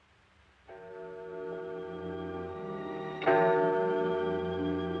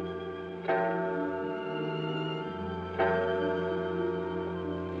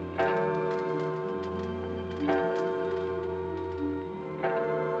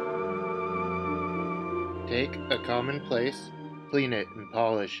Take a commonplace, clean it and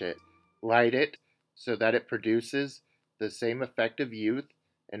polish it, light it so that it produces the same effect of youth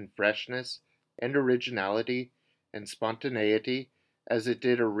and freshness and originality and spontaneity as it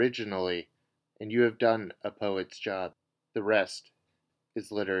did originally, and you have done a poet's job. The rest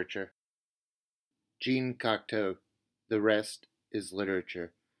is literature. Jean Cocteau. The rest is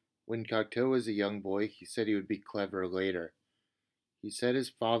literature. When Cocteau was a young boy, he said he would be clever later. He said his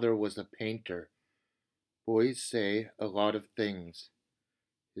father was a painter. Boys say a lot of things.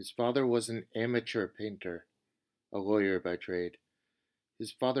 His father was an amateur painter, a lawyer by trade.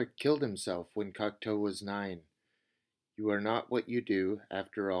 His father killed himself when Cocteau was 9. You are not what you do,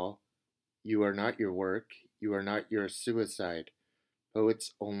 after all. You are not your work. You are not your suicide.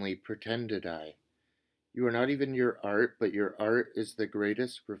 Poets only pretend to die. You are not even your art, but your art is the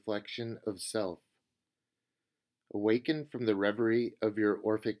greatest reflection of self. Awaken from the reverie of your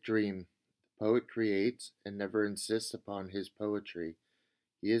orphic dream. The poet creates and never insists upon his poetry.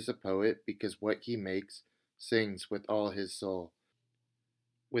 He is a poet because what he makes sings with all his soul.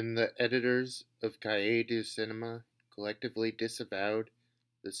 When the editors of Cahiers Du Cinema collectively disavowed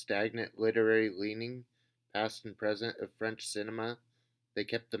the stagnant literary leaning, past and present, of French cinema, they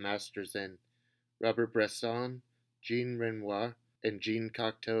kept the masters in. Robert Bresson, Jeen Renoir, and Jean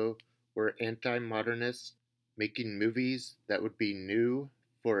Cocteau were anti-modernists making movies that would be new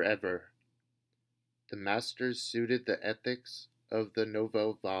forever. The masters suited the ethics of the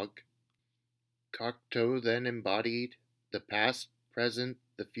Nouvelle Vauge. Cocteau then embodied the past, present,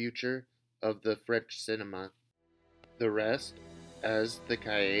 the future of the French cinema. The rest, as the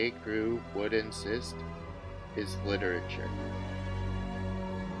Cahiers crew would insist, is literature.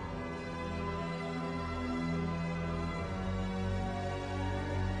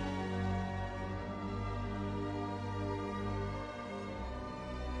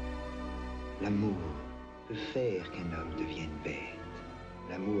 L'amour peut faire qu'un homme devienne bête.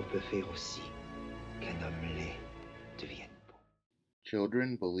 L'amour peut faire aussi qu'un homme laid devienne beau.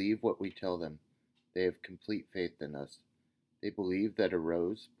 Children believe what we tell them. They have complete faith in us. They believe that a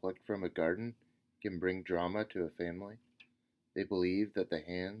rose plucked from a garden can bring drama to a family. They believe that the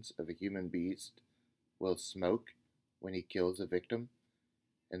hands of a human beast will smoke when he kills a victim,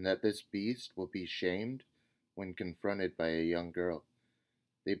 and that this beast will be shamed when confronted by a young girl.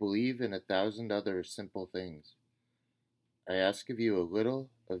 They believe in 1,000 other simple things. I ask of you a little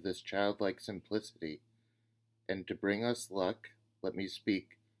of this childlike simplicity, and to bring us luck, let me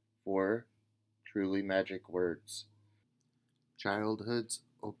speak 4 truly magic words. Childhood's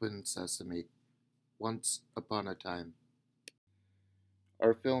open sesame. Once upon a time.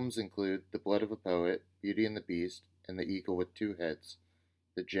 Our films include The Blood of a Poet, Beauty and the Beast, and The Eagle with Two Heads.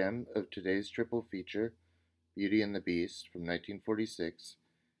 The gem of today's triple feature, Beauty and the Beast from 1946,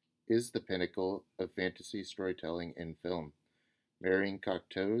 is the pinnacle of fantasy storytelling in film, marrying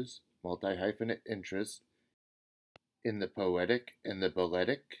Cocteau's multi-hyphenate interest in the poetic and the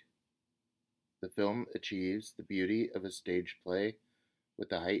balletic. The film achieves the beauty of a stage play with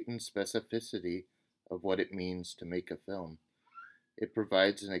the heightened specificity of what it means to make a film. It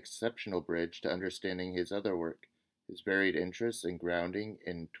provides an exceptional bridge to understanding his other work, his varied interests and grounding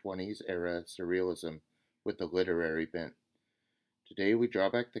in 20s era surrealism with a literary bent. Today we draw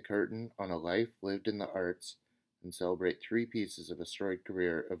back the curtain on a life lived in the arts and celebrate 3 pieces of a storied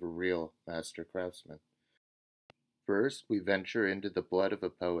career of a real master craftsman. First, we venture into The Blood of a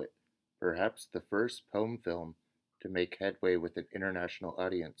Poet, perhaps the first poem film to make headway with an international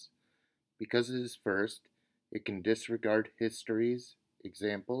audience. Because it is first, it can disregard histories,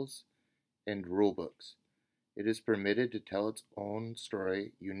 examples, and rulebooks. It is permitted to tell its own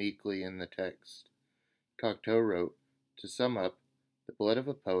story uniquely in the text. Cocteau wrote, "To sum up, The Blood of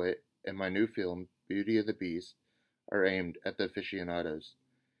a Poet and my new film, Beauty of the Beast, are aimed at the aficionados.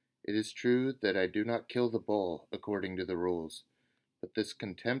 It is true that I do not kill the bull according to the rules, but this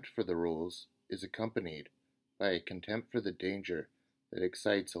contempt for the rules is accompanied by a contempt for the danger that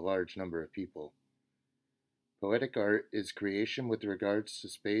excites a large number of people. Poetic art is creation with regards to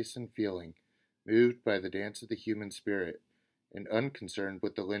space and feeling, moved by the dance of the human spirit, and unconcerned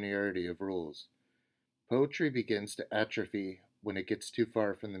with the linearity of rules. Poetry begins to atrophy when it gets too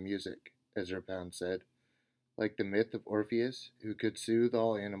far from the music," Ezra Pound said. Like the myth of Orpheus, who could soothe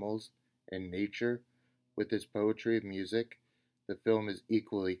all animals and nature with his poetry of music, the film is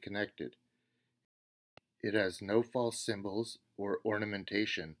equally connected. It has no false symbols or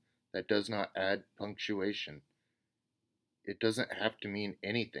ornamentation that does not add punctuation. It doesn't have to mean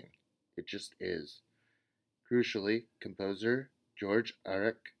anything. It just is. Crucially, composer Georges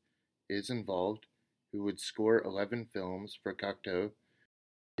Auric is involved, who would score 11 films for Cocteau.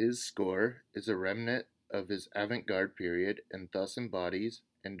 His score is a remnant of his avant-garde period and thus embodies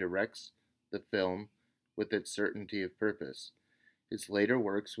and directs the film with its certainty of purpose. His later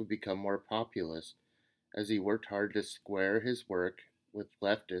works would become more populist as he worked hard to square his work with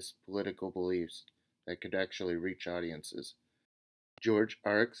leftist political beliefs that could actually reach audiences. Georges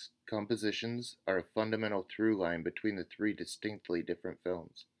Auric's compositions are a fundamental through line between the three distinctly different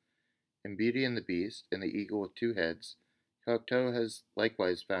films. In Beauty and the Beast and The Eagle with Two Heads, Cocteau has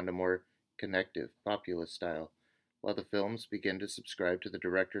likewise found a more connective, populist style, while the films begin to subscribe to the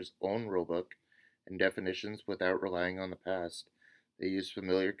director's own rulebook and definitions without relying on the past. They use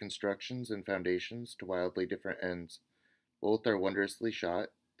familiar constructions and foundations to wildly different ends. Both are wondrously shot,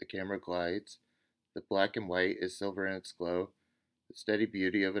 the camera glides, the black and white is silver in its glow, the steady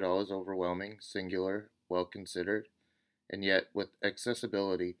beauty of it all is overwhelming, singular, well considered, and yet, with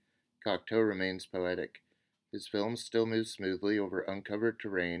accessibility, Cocteau remains poetic. His films still move smoothly over uncovered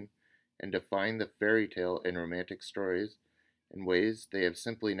terrain and define the fairy tale in romantic stories in ways they have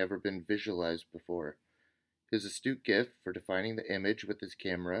simply never been visualized before. His astute gift for defining the image with his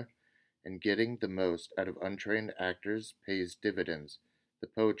camera and getting the most out of untrained actors pays dividends. The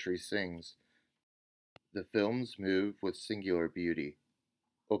poetry sings. The films move with singular beauty.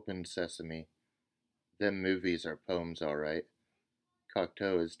 Open sesame. Them movies are poems, all right.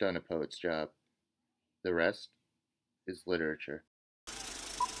 Cocteau has done a poet's job. The rest is literature.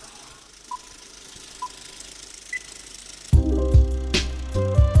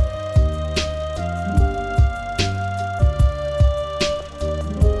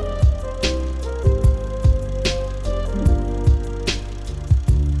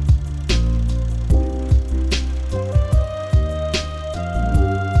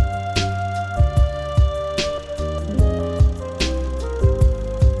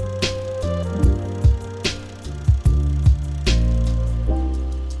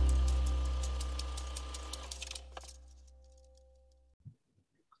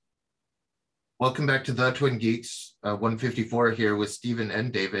 Welcome back to The Twin Geeks, 154 here with Stephen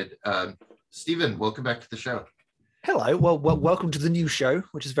and David. Stephen, welcome back to the show. Hello. Well, welcome to the new show,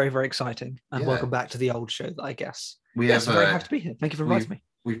 which is very, very exciting. And welcome back to the old show, I guess. I'm very happy to be here. Thank you for inviting me.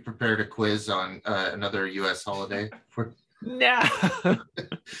 We've prepared a quiz on another U.S. holiday. No.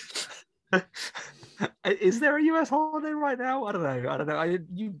 Is there a U.S. holiday right now? I don't know.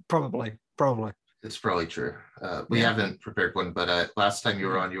 You probably. It's probably true. We haven't prepared one, but last time you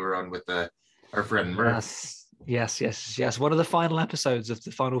were on with our friend Murph. Yes. One of the final episodes of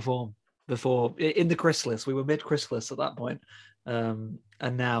the final form before in the chrysalis. We were mid chrysalis at that point, and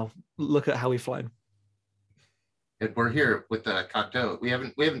now look at how we've flown. And we're here with Cocteau. We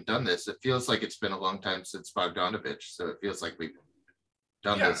haven't done this. It feels like it's been a long time since Bogdanovich, so it feels like we've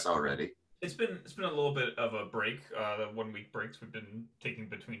done this already. It's been a little bit of a break. The 1 week breaks we've been taking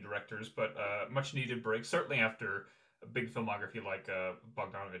between directors, but much needed break. Certainly after a big filmography like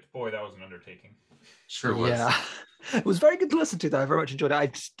Bogdanovich. Boy, that was an undertaking. Sure was. Yeah, it was very good to listen to, though. I very much enjoyed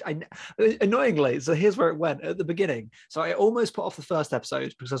it. Annoyingly, so here's where it went at the beginning. So I almost put off the first episode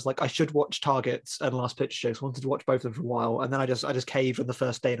because I was like, I should watch Targets and Last Picture Show. So I wanted to watch both of them for a while, and then I just caved on the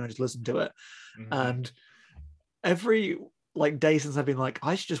first day and I just listened to it. Mm-hmm. And every day since I've been like,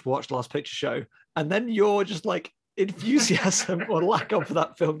 I should just watch Last Picture Show, and then you're just like, enthusiasm or lack of for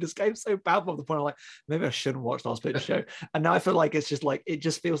that film just came so powerful to the point I'm like, maybe I shouldn't watch Last Picture Show. And now I feel like it's just like, it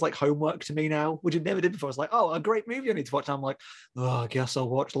just feels like homework to me now, which it never did before. It's like, oh, a great movie I need to watch. And I'm like, oh, I guess I'll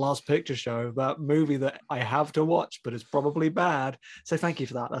watch Last Picture Show, that movie that I have to watch, but it's probably bad. So thank you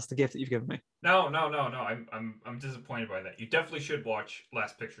for that. That's the gift that you've given me. No. I'm disappointed by that. You definitely should watch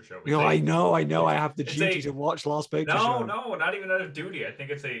Last Picture Show. I know. I have the duty to watch Last Picture Show. No, not even out of duty. I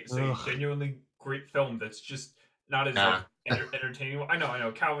think it's a genuinely great film that's just not as entertaining. I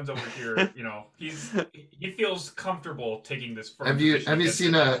know. Calvin's over here. He feels comfortable taking this. Have you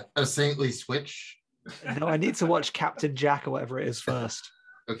seen a Saintly Switch? No, I need to watch Captain Jack or whatever it is first.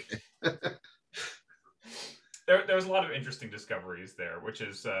 Okay. There's a lot of interesting discoveries there, which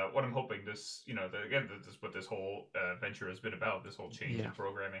is what I'm hoping this. This is what this whole venture has been about. This whole change in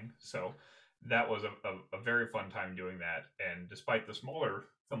programming. So that was a very fun time doing that. And despite the smaller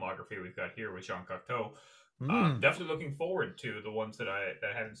filmography we've got here with Jean Cocteau. Definitely looking forward to the ones that I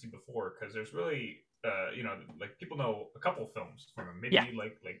haven't seen before, because there's really people know a couple films from maybe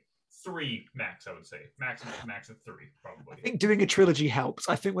like 3 max, I would say. Max of 3, probably. I think doing a trilogy helps.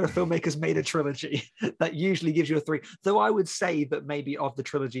 I think when a filmmaker's made a trilogy, that usually gives you a 3. Though I would say that maybe of the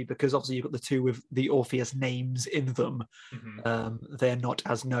trilogy, because obviously you've got the 2 with the Orpheus names in them, they're not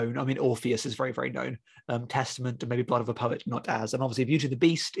as known. I mean, Orpheus is very, very known. Testament and maybe Blood of a Poet, not as. And obviously Beauty and the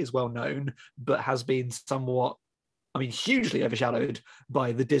Beast is well known, but has been somewhat, hugely overshadowed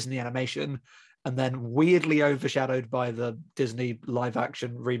by the Disney animation. and then weirdly overshadowed by the Disney live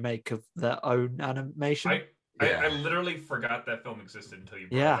action remake of their own animation. I literally forgot that film existed until you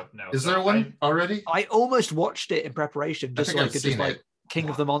brought it up now. Is there one already? I almost watched it in preparation, just so I could just like King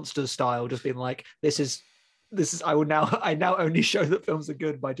of the Monsters style, just being like, this is I now only show that films are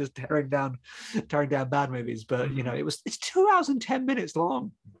good by just tearing down bad movies. But you know, it's 2 hours and 10 minutes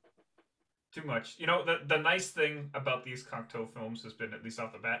long. Too much. You know, the nice thing about these Cocteau films has been, at least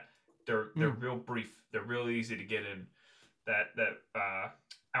off the bat, they're real brief. They're real easy to get in. That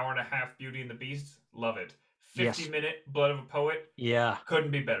hour and a half Beauty and the Beast, love it. 50-minute Blood of a Poet,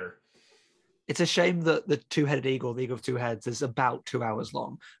 couldn't be better. It's a shame that the Two-Headed Eagle, the Eagle of Two Heads, is about 2 hours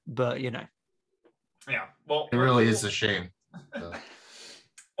long. But you know. Yeah, well, it really is a shame.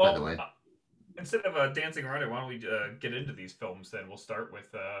 By the way, instead of dancing around it, why don't we get into these films? Then we'll start with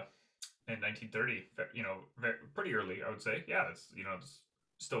in 1930. You know, pretty early, I would say. Yeah, it's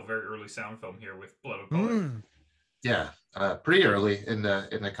still very early sound film here with Blood of a Poet. Yeah, pretty early in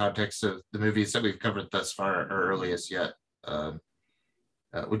the context of the movies that we've covered thus far, or earliest yet.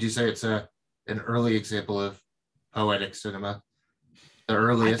 Would you say it's an early example of poetic cinema? The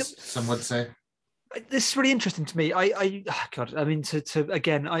earliest, some would say. This is really interesting to me. God, I mean,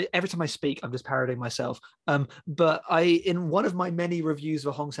 again, every time I speak, I'm just parodying myself. But in one of my many reviews of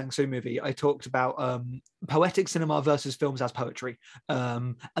a Hong Sang-soo movie, I talked about poetic cinema versus films as poetry,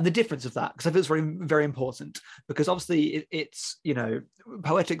 and the difference of that, because I think it's very, very important. Because obviously, it's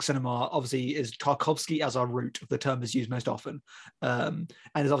poetic cinema obviously is Tarkovsky as our root. The term is used most often, and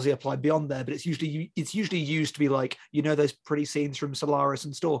is obviously applied beyond there. But it's usually used to be like, those pretty scenes from Solaris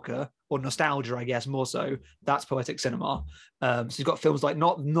and Stalker, or nostalgia, I guess, more so. That's poetic cinema. So you've got films like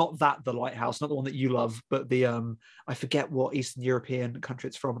not The Lighthouse, not the one that you love, but the I forget what Eastern European country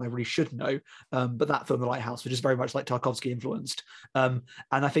it's from, and I really should know. But that film, The Lighthouse, which is very much like Tarkovsky influenced. And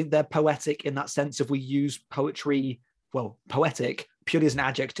I think they're poetic in that sense of we use poetry, poetic purely as an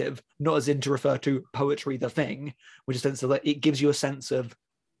adjective, not as in to refer to poetry the thing, which is a sense that it gives you a sense of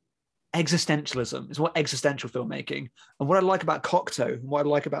existentialism. It's more existential filmmaking. And what I like about Cocteau, and what I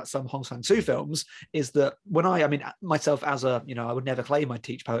like about some Hong Sang-soo films, is that when I mean, myself as I would never claim I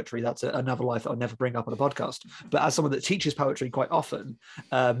teach poetry. That's another life that I'll never bring up on a podcast. But as someone that teaches poetry quite often,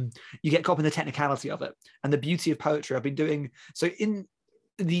 you get caught up in the technicality of it. And the beauty of poetry, I've been doing, so in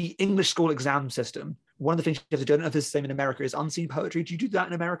the English school exam system, one of the things you have to do, I don't know if it's the same in America, is unseen poetry. Do you do that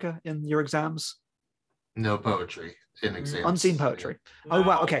in America in your exams? No poetry in exams. Unseen poetry. No. Oh,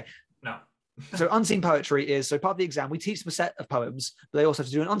 wow. Okay. No. So unseen poetry is, so part of the exam, we teach them a set of poems, but they also have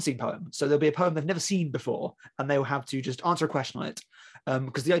to do an unseen poem. So there'll be a poem they've never seen before, and they will have to just answer a question on it.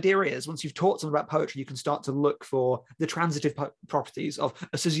 Because the idea is, once you've taught them about poetry, you can start to look for the transitive properties of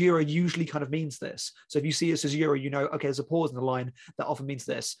a caesura usually kind of means this. So if you see a caesura, okay, there's a pause in the line that often means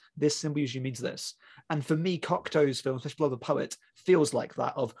this. This symbol usually means this. And for me, Cocteau's film, especially Blood of the Poet, feels like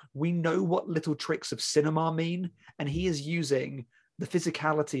that of, we know what little tricks of cinema mean, and he is using the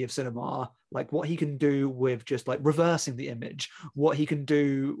physicality of cinema, like what he can do with just like reversing the image, what he can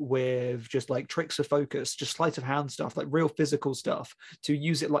do with just like tricks of focus, just sleight of hand stuff, like real physical stuff, to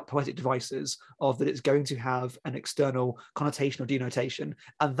use it like poetic devices of that it's going to have an external connotation or denotation.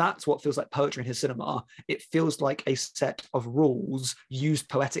 And that's what feels like poetry in his cinema. It feels like a set of rules used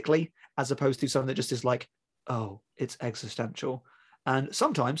poetically, as opposed to something that just is like, oh, it's existential. And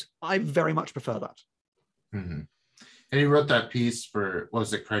sometimes I very much prefer that. Mm-hmm. And he wrote that piece for, what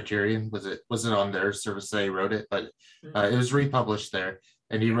was it, Criterion? Was it on their service that he wrote it? But it was republished there.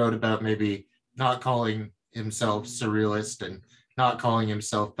 And he wrote about maybe not calling himself surrealist and not calling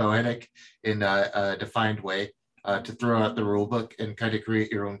himself poetic in a defined way, to throw out the rule book and kind of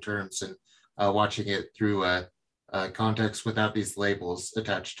create your own terms, and watching it through context without these labels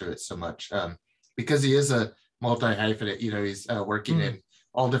attached to it so much. Because he is a multi-hyphenate, he's working in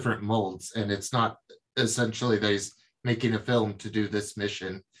all different molds, and it's not essentially that he's making a film to do this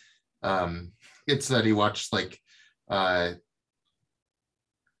mission. It's that he watched like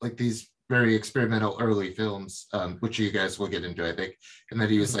these very experimental early films, which you guys will get into, I think. And then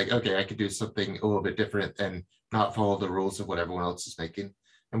he was like, okay, I could do something a little bit different and not follow the rules of what everyone else is making.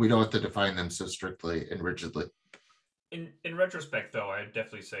 And we don't have to define them so strictly and rigidly. In retrospect, though, I'd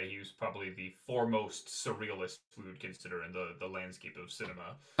definitely say he was probably the foremost surrealist we would consider in the landscape of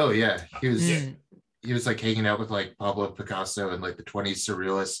cinema. Oh yeah, he was like hanging out with like Pablo Picasso and like the 20s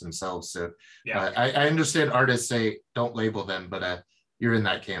surrealists themselves. So I understand artists say don't label them, but you're in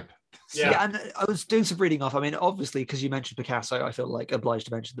that camp. Yeah, and I was doing some reading off. I mean, obviously, because you mentioned Picasso, I feel like obliged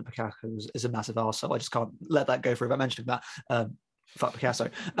to mention that Picasso is a massive arsehole. I just can't let that go for without mentioning that. fuck Picasso.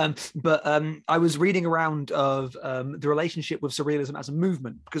 But I was reading around of the relationship with surrealism as a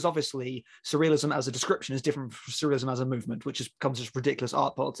movement, because obviously surrealism as a description is different from surrealism as a movement, which becomes just ridiculous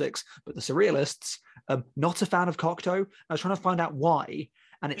art politics. But the surrealists, not a fan of Cocteau. I was trying to find out why,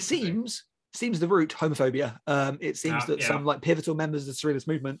 and it seems the root homophobia. It seems that some like pivotal members of the surrealist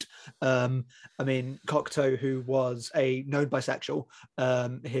movement, I mean, Cocteau, who was a known bisexual,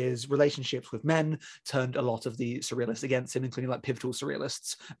 his relationships with men turned a lot of the surrealists against him, including like pivotal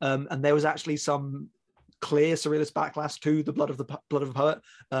surrealists. And there was actually some clear surrealist backlash to the blood of a poet,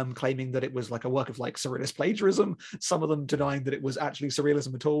 claiming that it was like a work of like surrealist plagiarism, some of them denying that it was actually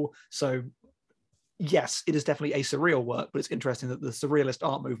surrealism at all. So yes, it is definitely a surreal work, but it's interesting that the surrealist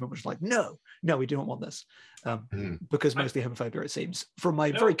art movement was like, no, we do not want this, because mostly homophobia, it seems, from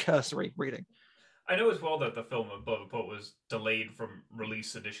my very cursory reading. I know as well that the film of Blood of a Poet was delayed from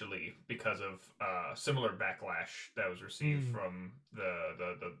release initially because of similar backlash that was received from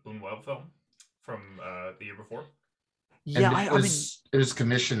the Buñuel film from the year before. Yeah, I mean, it was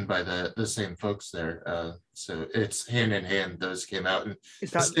commissioned by the same folks there, so it's hand in hand. Those came out, and is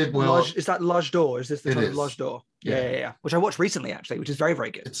that L'Âge d'Or? Is this the time of L'Âge d'Or? Yeah, which I watched recently actually, which is very,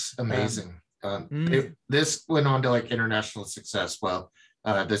 very good. It's amazing. This went on to like international success. Well,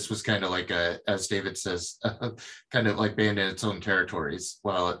 this was kind of like as David says, kind of like banned in its own territories.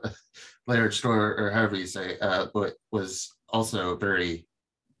 While L'Âge d'Or, or however you say, but was also very.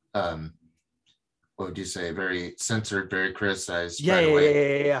 What would you say? Very censored, very criticized.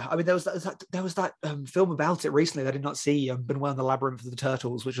 Yeah. I mean, there was that film about it recently that I did not see, Buñuel and the Labyrinth of the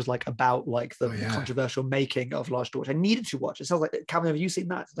Turtles, which was like about like the controversial making of L'Âge d'Or, which I needed to watch. It sounds like, Calvin, have you seen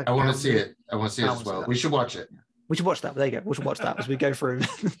that? Like, I want to see it. I want to see it as well. We should watch it. We should watch that. There you go. We should watch that as we go through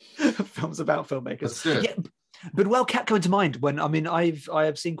films about filmmakers. Let's do it. Yeah, Buñuel kept coming to mind when, I mean, I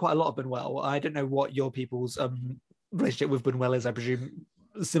have seen quite a lot of Buñuel. I don't know what your people's relationship with Buñuel is, I presume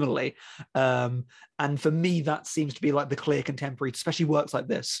similarly, and for me that seems to be like the clear contemporary, especially works like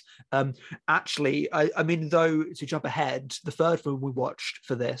this. Actually, I mean, though, to jump ahead, the third film we watched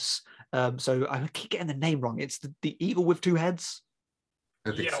for this, so I keep getting the name wrong, it's the Eagle with Two Heads.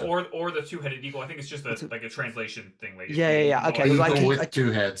 Yeah, so. or the two-headed eagle. I think it's just like a translation thing. Like yeah. Okay, Eagle with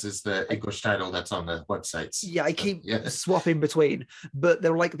Two Heads is the English title that's on the websites. Yeah, I keep swapping between, but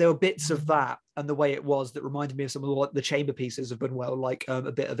there were bits of that and the way it was that reminded me of some of the chamber pieces of Buñuel, like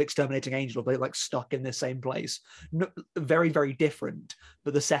a bit of Exterminating Angel, but like stuck in the same place. No, very, very different,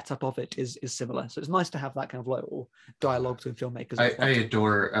 but the setup of it is similar. So it's nice to have that kind of little dialogue between filmmakers. I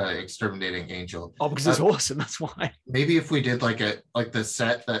adore Exterminating Angel. Oh, because it's awesome. That's why. Maybe if we did like the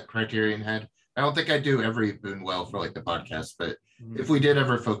set that Criterion had, I don't think I'd do every Buñuel for like the podcast, but if we did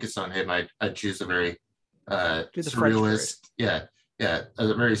ever focus on him, I'd choose a very surrealist.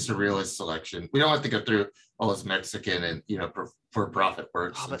 A very surrealist selection. We don't have to go through all his Mexican and for profit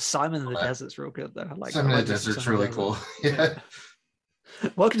works. Oh, but Simon in the Desert's real good though. Simon in the Desert's really cool. Yeah.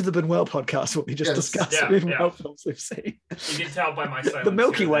 Welcome to the Buñuel podcast, what we just discussed Buñuel films we've seen. You can tell by my silence. The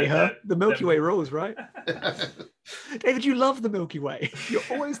Milky Way, the Milky Way rules, right? David, you love the Milky Way. You're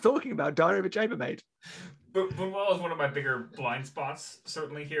always talking about Diary of a Chambermaid. Buñuel is one of my bigger blind spots,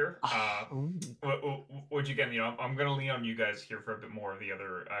 certainly here. Which again, I'm going to lean on you guys here for a bit more of the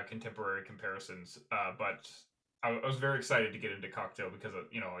other contemporary comparisons. But I was very excited to get into Cocteau because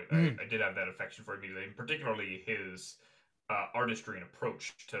I did have that affection for him immediately, and particularly his artistry and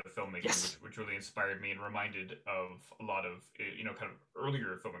approach to filmmaking, which really inspired me and reminded of a lot of kind of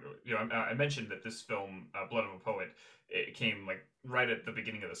earlier filmmaking. I mentioned that this film, Blood of a Poet, it came like right at the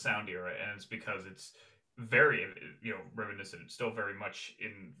beginning of the sound era, and it's because it's very reminiscent. It's still very much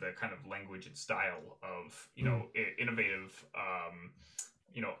in the kind of language and style of innovative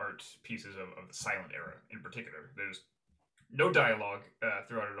art pieces of the silent era in particular. There's no dialogue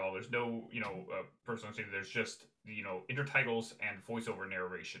throughout it all. There's no personal scene. There's just intertitles and voiceover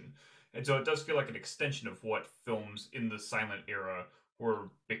narration, and so it does feel like an extension of what films in the silent era were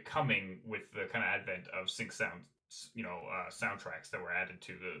becoming with the kind of advent of sync sound soundtracks that were added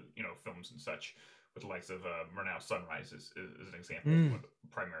to the films and such, with the likes of Murnau Sunrise is an example of one of the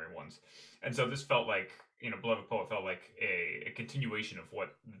primary ones. And so this felt like Blood of a Poet felt like a continuation of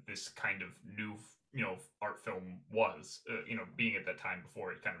what this kind of new art film was, being at that time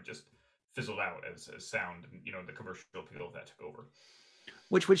before it kind of just fizzled out as sound and the commercial appeal of that took over.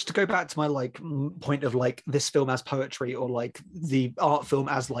 Which to go back to my point of like this film as poetry, or like the art film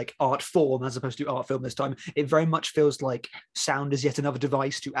as like art form as opposed to art film this time, it very much feels like sound is yet another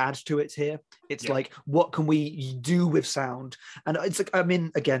device to add to it here. It's like, what can we do with sound? And it's like, I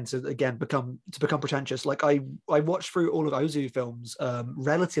mean, again to become pretentious, like I watched through all of Ozu films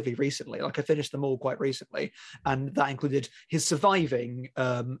relatively recently. Like I finished them all quite recently, and that included his surviving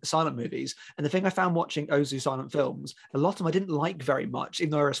silent movies. And the thing I found watching Ozu silent films, a lot of them I didn't like very much,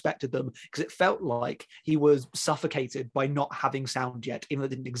 even though I respected them, because it felt like he was suffocated by not having sound yet, even though it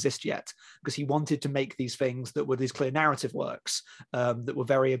didn't exist yet, because he wanted to make these things that were these clear narrative works that were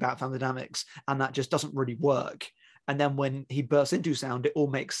very about family dynamics, and that just doesn't really work. And then when he bursts into sound, it all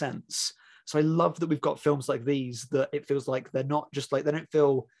makes sense. So I love that we've got films like these that it feels like they're not just like, they don't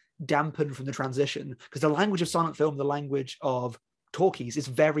feel dampened from the transition, because the language of silent film, the language of talkies, is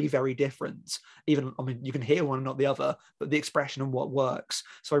very, very different. Even, I mean, you can hear one and not the other, but the expression and what works.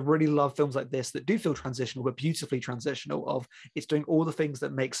 So I really love films like this that do feel transitional, but beautifully transitional, of it's doing all the things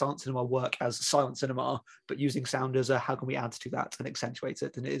that make silent cinema work as silent cinema, but using sound as a, how can we add to that and accentuate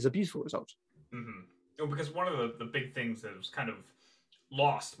it? And it is a beautiful result. Mm-hmm. Well, because one of the big things that was kind of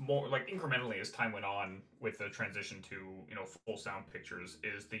lost more like incrementally as time went on with the transition to, you know, full sound pictures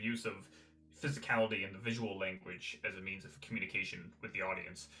is the use of physicality and the visual language as a means of communication with the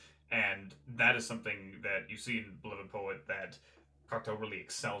audience. And that is something that you see in Beloved Poet that Cocteau really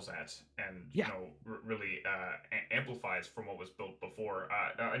excels at, and you know, really amplifies from what was built before.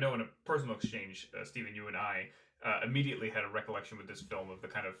 I know in a personal exchange, Stephen, you and I immediately had a recollection with this film of the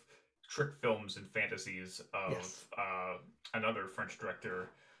kind of trick films and fantasies of another French director,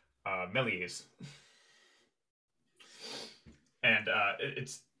 Méliès. And I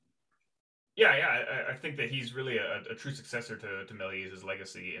think that he's really a true successor to Méliès'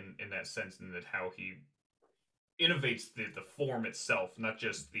 legacy in that sense, in that how he innovates the form itself, not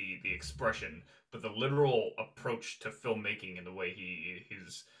just the expression, but the literal approach to filmmaking, and the way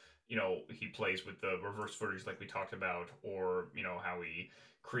he's you know, he plays with the reverse footage like we talked about, or you know, how he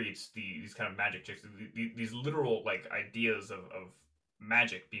creates these kind of magic tricks, these literal like ideas of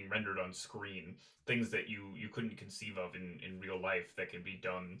magic being rendered on screen, things that you couldn't conceive of in real life, that can be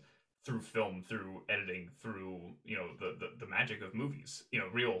done through film, through editing, through, you know, the magic of movies, you know,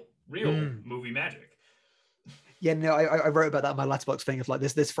 real movie magic. Yeah, no, I wrote about that in my Letterboxd thing of like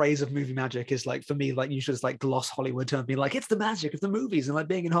this phrase of movie magic is like, for me, like, you should just like gloss Hollywood term, being like, it's the magic of the movies and like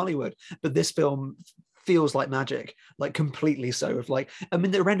being in Hollywood. But this film feels like magic, like completely so. Of like, I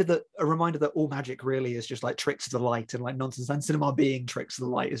mean, a reminder that all magic really is just like tricks of the light and like nonsense, and cinema being tricks of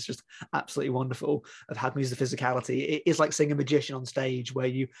the light is just absolutely wonderful. Of how to use the physicality. It is like seeing a magician on stage, where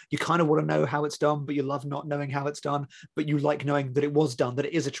you kind of want to know how it's done, but you love not knowing how it's done, but you like knowing that it was done, that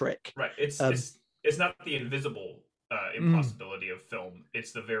it is a trick. Right. It's not the invisible impossibility of film.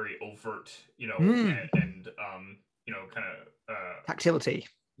 It's the very overt, you know, and you know, kind of tactility.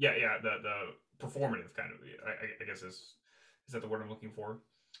 Yeah, the performative kind of. I guess is that the word I'm looking for?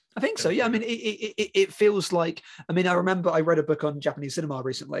 I think so. Yeah, I mean, it feels like. I mean, I remember I read a book on Japanese cinema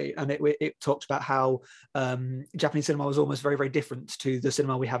recently, and it talked about how Japanese cinema was almost very, very different to the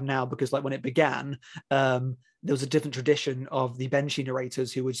cinema we have now, because like when it began, there was a different tradition of the Benshi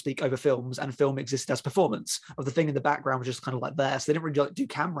narrators who would speak over films, and film existed as performance of the thing in the background was just kind of like there. So they didn't really do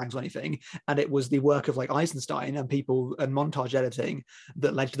camera angles or anything. And it was the work of like Eisenstein and people and montage editing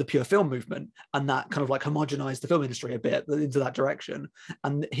that led to the pure film movement. And that kind of like homogenized the film industry a bit into that direction.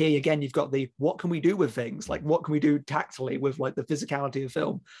 And here again, you've got the, what can we do with things? Like, what can we do tactily with like the physicality of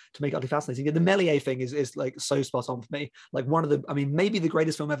film to make it utterly fascinating? The Méliès thing is like so spot on for me. Like one of the, I mean, maybe the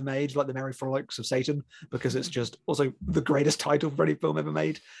greatest film ever made, like The Merry Frolics of Satan, because it's just also the greatest title for any film ever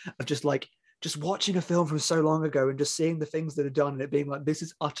made, of just watching a film from so long ago and just seeing the things that are done, and it being like, this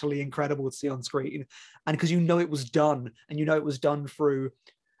is utterly incredible to see on screen. And because you know it was done, and you know it was done through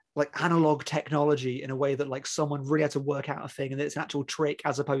like analog technology in a way that like someone really had to work out a thing, and it's an actual trick,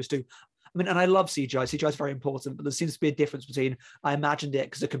 as opposed to, I mean, and I love CGI. CGI is very important, but there seems to be a difference between, I imagined it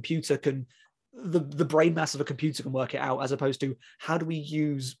because a computer can, the brain mass of a computer can work it out, as opposed to how do we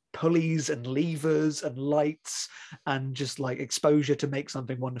use pulleys and levers and lights and just like exposure to make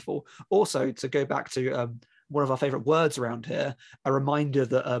something wonderful. Also, to go back to one of our favorite words around here, a reminder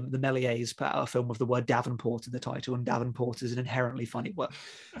that the Méliès put out a film with the word Davenport in the title, and Davenport is an inherently funny word.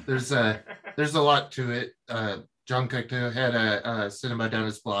 There's a lot to it. Jean Cocteau had a cinema down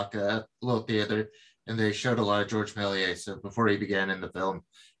his block, a little theater, and they showed a lot of Georges Méliès. So before he began in the film,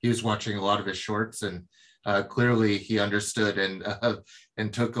 he was watching a lot of his shorts, and clearly he understood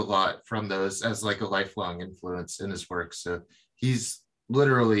and took a lot from those as like a lifelong influence in his work. So he's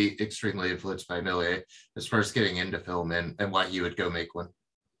literally extremely influenced by Méliès as far as getting into film and why he would go make one.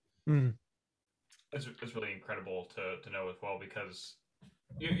 Mm. It's really incredible to know as well, because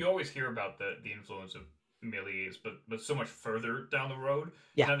you always hear about the influence of Méliès, but so much further down the road,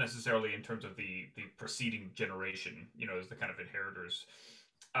 Yeah. not necessarily in terms of the preceding generation, as the kind of inheritors.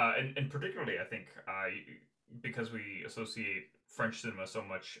 And particularly, I think, because we associate French cinema so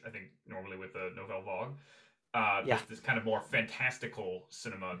much, I think, normally with the Nouvelle Vague, Yeah. this kind of more fantastical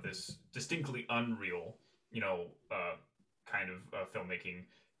cinema, this distinctly unreal, kind of filmmaking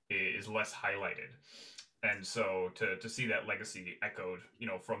is less highlighted. And so to see that legacy echoed,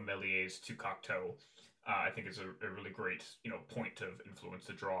 from Méliès to Cocteau, I think is a really great, point of influence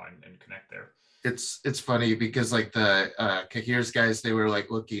to draw and connect there. It's funny because like the Cahiers guys, they were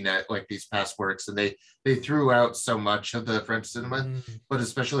like looking at like these past works, and they threw out so much of the French cinema, but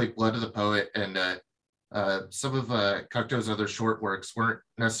especially Blood of the Poet and some of Cocteau's other short works weren't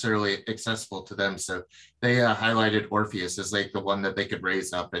necessarily accessible to them. So they highlighted Orpheus as like the one that they could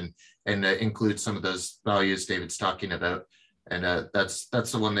raise up and include some of those values David's talking about. And that's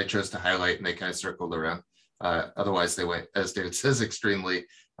the one they chose to highlight, and they kind of circled around. Otherwise, they went, as David says, extremely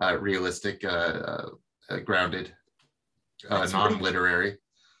realistic, grounded, non-literary.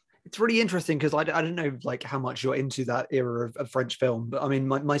 It's really interesting because I don't know like how much you're into that era of French film, but I mean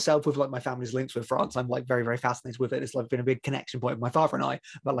myself, with like my family's links with France, I'm like very, very fascinated with it. It's like been a big connection point with my father and I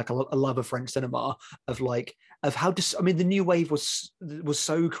about like a love of French cinema, of how I mean the new wave was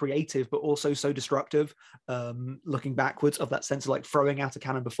so creative but also so destructive, looking backwards, of that sense of like throwing out a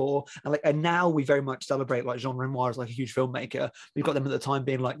cannon before, and now we very much celebrate like Jean Renoir as like a huge filmmaker. We've got them at the time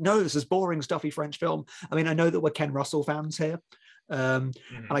being like, no, this is boring stuffy French film. I mean, I know that we're Ken Russell fans here. And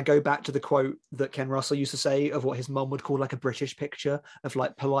I go back to the quote that Ken Russell used to say of what his mum would call like a British picture of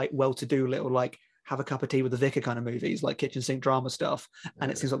like polite, well-to-do little like have a cup of tea with the vicar kind of movies, like kitchen sink drama stuff. And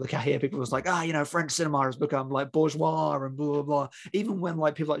it seems like the Cahiers people was like, French cinema has become like bourgeois and blah, blah, blah. Even when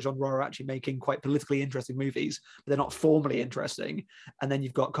like people like Jean Renoir are actually making quite politically interesting movies, but they're not formally interesting. And then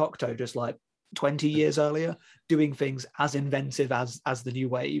you've got Cocteau just like 20 years earlier doing things as inventive as the new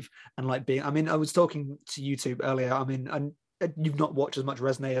wave, and like being, I mean, I was talking to YouTube earlier, I mean, and you've not watched as much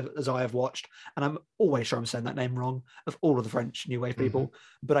Resnais as I have watched, and I'm always sure I'm saying that name wrong, of all of the French New Wave people,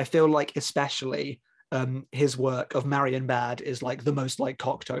 but I feel like especially his work of Marion Bad is like the most like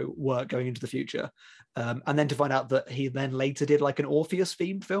Cocteau work going into the future. And then to find out that he then later did like an Orpheus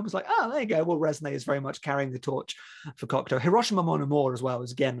themed film, it's like, there you go. Well, Resnais is very much carrying the torch for Cocteau. Hiroshima Mon Amour as well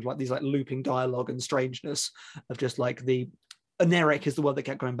is again like these like looping dialogue and strangeness of just like the oniric is the word that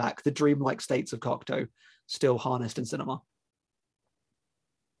kept going back, the dreamlike states of Cocteau still harnessed in cinema.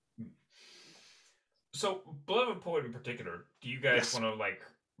 So, Blood of a Poet in particular, do you guys want to like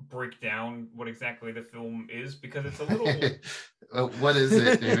break down what exactly the film is? Because it's a little. What is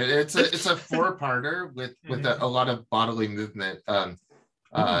it, David? It's a four-parter with a lot of bodily movement,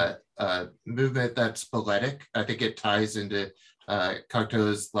 movement that's balletic. I think it ties into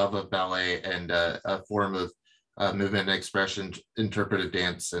Cocteau's love of ballet and a form of movement and expression, interpretive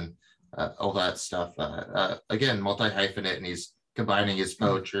dance, and all that stuff. Again, multi-hyphenate, and he's combining his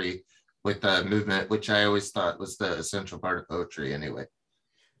poetry with movement, which I always thought was the essential part of poetry anyway.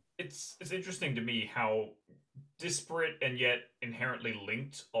 It's interesting to me how disparate and yet inherently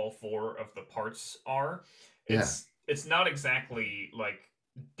linked all four of the parts are. It's not exactly like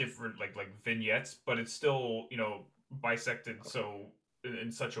different like vignettes, but it's still, bisected so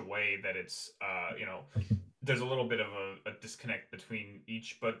in such a way that it's there's a little bit of a disconnect between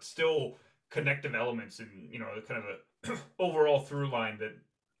each, but still connective elements and kind of a overall through line that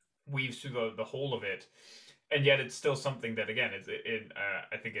weaves through the whole of it, and yet it's still something that again is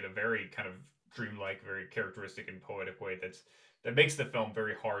I think in a very kind of dreamlike, very characteristic and poetic way that makes the film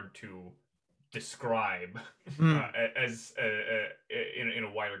very hard to describe as in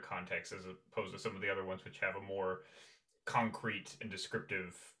a wider context, as opposed to some of the other ones which have a more concrete and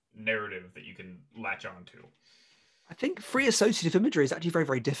descriptive narrative that you can latch onto. I think free associative imagery is actually very,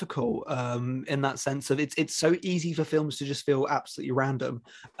 very difficult in that sense of it's so easy for films to just feel absolutely random.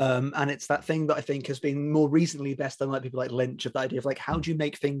 And it's that thing that I think has been more recently best done, like people like Lynch, of the idea of like, how do you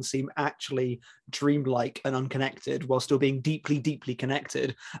make things seem actually dreamlike and unconnected while still being deeply, deeply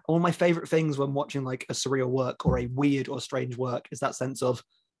connected? One of my favorite things when watching like a surreal work or a weird or strange work is that sense of,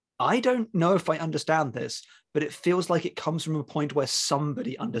 I don't know if I understand this, but it feels like it comes from a point where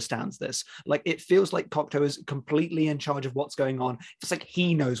somebody understands this. Like it feels like Cocteau is completely in charge of what's going on. It's like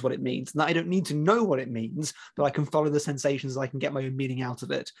he knows what it means. And I don't need to know what it means, but I can follow the sensations. I can get my own meaning out of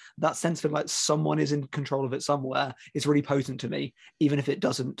it. That sense of like someone is in control of it somewhere is really potent to me, even if it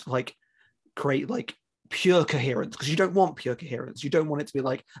doesn't like create like pure coherence, because you don't want pure coherence. You don't want it to be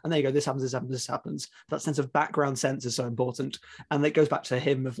like, and there you go, this happens, this happens, this happens. That sense of background sense is so important. And it goes back to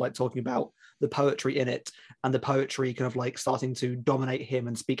him of like talking about the poetry in it, and the poetry kind of like starting to dominate him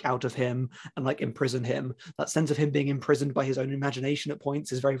and speak out of him and like imprison him. That sense of him being imprisoned by his own imagination at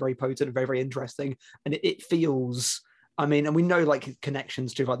points is very, very potent and very, very interesting. And it feels, I mean, and we know like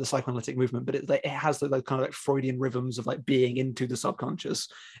connections to like the psychoanalytic movement, but it has those kind of like Freudian rhythms of like being into the subconscious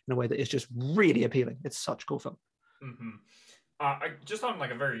in a way that is just really appealing. It's such a cool film. Mm-hmm. I just on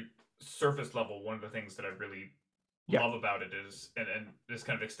like a very surface level, one of the things that I really love about it is, and this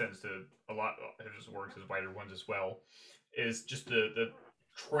kind of extends to a lot of his works, his wider ones as well, is just the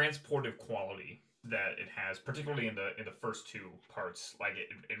transportive quality that it has, particularly in the first two parts. Like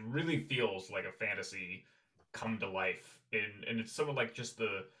it really feels like a fantasy come to life, and it's sort of like just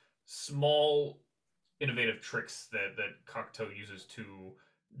the small innovative tricks that Cocteau uses to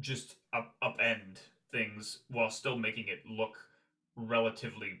just upend things while still making it look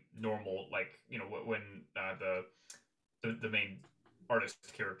relatively normal. Like, you know, when the main artist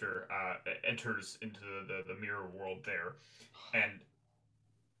character enters into the mirror world there, and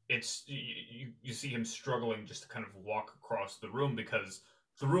it's you see him struggling just to kind of walk across the room because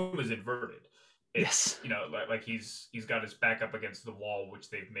the room is inverted. It's, you know, like he's got his back up against the wall, which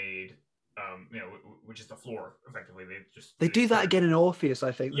they've made, you know, which is the floor. Effectively, they do that again in Orpheus.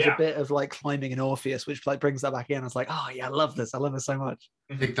 I think there's a bit of like climbing in Orpheus, which like brings that back in. I was like, oh yeah, I love this. I love this so much.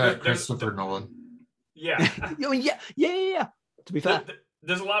 Take that, Christopher Nolan. Yeah. I mean, yeah. To be fair,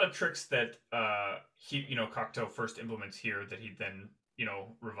 there's a lot of tricks that he, you know, Cocteau first implements here that he then, you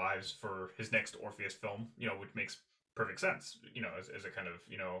know, revives for his next Orpheus film. You know, which makes perfect sense, you know, as a kind of,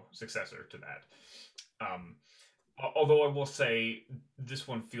 you know, successor to that. Although I will say this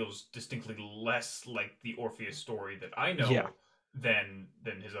one feels distinctly less like the Orpheus story that I know than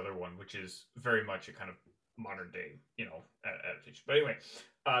his other one, which is very much a kind of modern day, you know, adaptation. But anyway,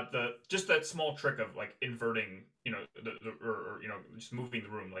 the just that small trick of like inverting, you know, or you know, just moving the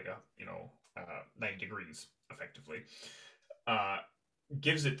room like a, you know, 90 degrees effectively,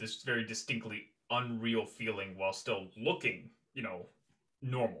 gives it this very distinctly unreal feeling while still looking, you know,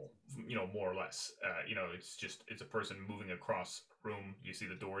 normal, you know, more or less. You know, it's a person moving across a room. You see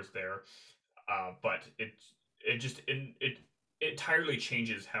the doors there, but it entirely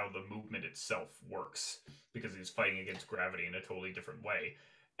changes how the movement itself works because he's fighting against gravity in a totally different way.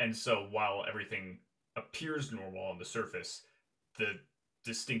 And so while everything appears normal on the surface, the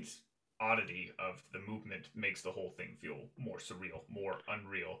distinct oddity of the movement makes the whole thing feel more surreal, more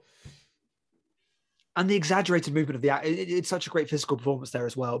unreal. And the exaggerated movement of the act, it's such a great physical performance there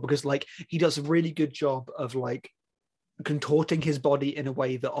as well, because like he does a really good job of like contorting his body in a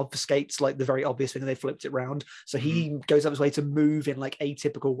way that obfuscates like the very obvious thing that they flipped it around. So he goes up his way to move in like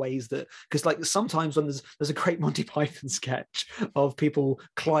atypical ways that, because like sometimes when there's a great Monty Python sketch of people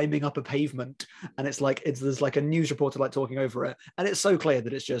climbing up a pavement, and it's like there's like a news reporter like talking over it, and it's so clear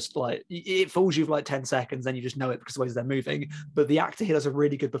that it's just like it fools you for like 10 seconds, then you just know it because of the ways they're moving. But the actor here does a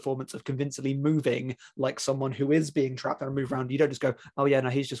really good performance of convincingly moving like someone who is being trapped and move around. You don't just go, oh yeah, no,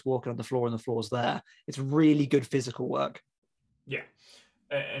 he's just walking on the floor and the floor's there. It's really good physical work. Yeah,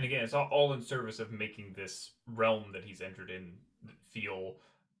 and again, it's all in service of making this realm that he's entered in feel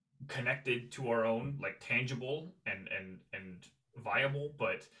connected to our own, like tangible and viable,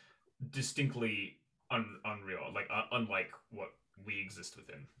 but distinctly unreal, like unlike what we exist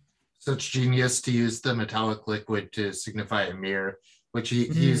within. Such genius to use the metallic liquid to signify a mirror, which he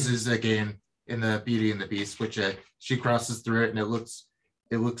uses again in the Beauty and the Beast, which she crosses through it, and it looks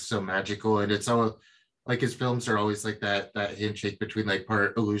so magical, and it's all. Like his films are always like that handshake between like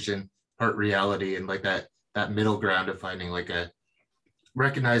part illusion, part reality, and like that middle ground of finding like a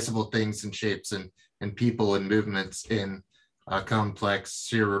recognizable things and shapes and people and movements in complex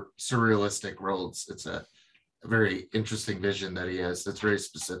surrealistic worlds. It's a very interesting vision that he has. That's very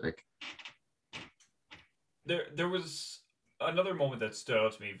specific. There was another moment that stood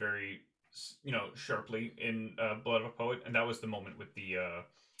out to me very, you know, sharply in Blood of a Poet, and that was the moment with the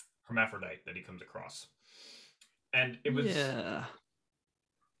hermaphrodite that he comes across. And it was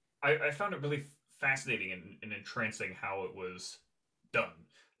I found it really fascinating and entrancing how it was done.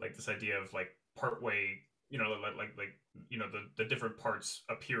 Like this idea of like partway, you know, like you know, the different parts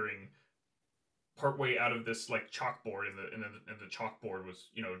appearing partway out of this like chalkboard, and the chalkboard was,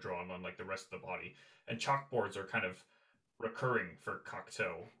 you know, drawn on like the rest of the body. And chalkboards are kind of recurring for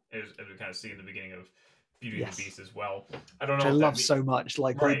Cocteau, as we kind of see in the beginning of Beauty and the Beast as well. I don't know. Which I love so much.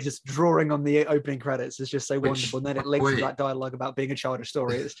 Like just drawing on the opening credits is just so wonderful. And then it links to that dialogue about being a childish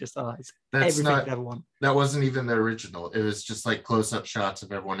story. It's just it's everything you'd ever want. That wasn't even the original. It was just like close-up shots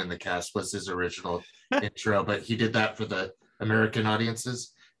of everyone in the cast was his original intro, but he did that for the American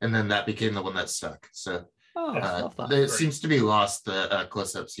audiences, and then that became the one that stuck. So it seems to be lost, the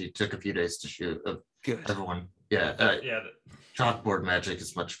close-ups he took a few days to shoot of everyone. Chalkboard magic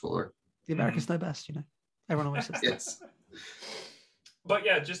is much cooler. The Americans know best, you know. Everyone always says yes. But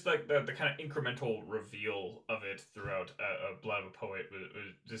yeah, just like the kind of incremental reveal of it throughout Blood of a Poet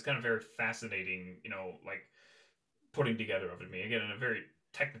was just kind of very fascinating, you know, like putting together of it. Again, in a very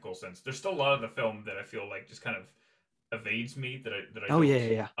technical sense. There's still a lot of the film that I feel like just kind of evades me, that I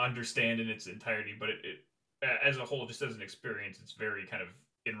don't understand in its entirety, but it as a whole, just as an experience, it's very kind of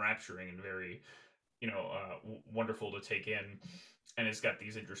enrapturing and very, you know, wonderful to take in. And it's got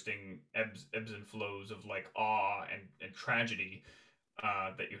these interesting ebbs and flows of like awe and tragedy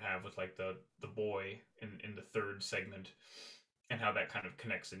that you have with like the boy in the third segment, and how that kind of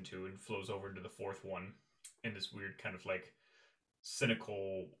connects into and flows over into the fourth one in this weird kind of like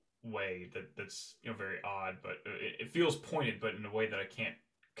cynical way that's, you know, very odd, but it feels pointed, but in a way that I can't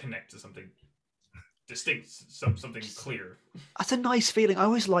connect to something distinct, something clear. That's a nice feeling. I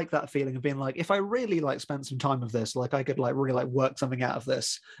always like that feeling of being like, if I really like spent some time with this, like I could like really like work something out of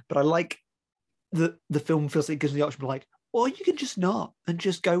this. But I like the film feels like it gives me the option of like, or you can just not and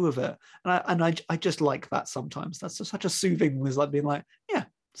just go with it. And I just like that sometimes. That's just such a soothing was like being like, yeah,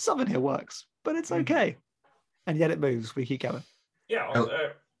 something here works, but it's okay. And yet it moves. We keep going. Yeah.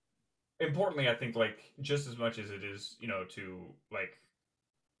 Importantly, I think like just as much as it is, you know, to like,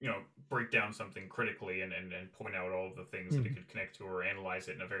 you know, break down something critically and point out all of the things that it could connect to or analyze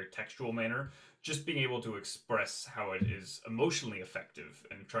it in a very textual manner, just being able to express how it is emotionally effective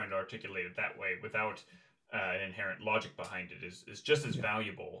and trying to articulate it that way without an inherent logic behind it is just as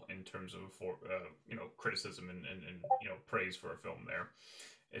valuable in terms of you know, criticism and you know, praise for a film there.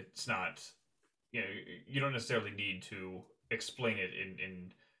 It's not, you know, you don't necessarily need to explain it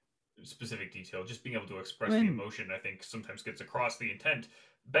in specific detail. Just being able to express the emotion, I think, sometimes gets across the intent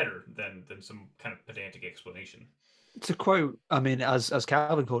better than some kind of pedantic explanation. To quote, I mean, as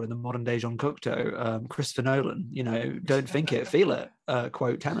Calvin called it, the modern day Jean Cocteau, Christopher Nolan, you know, don't think it, feel it,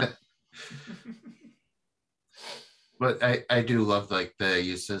 quote Tenet. But I do love like the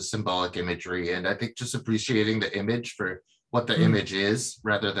use of symbolic imagery, and I think just appreciating the image for what the image is,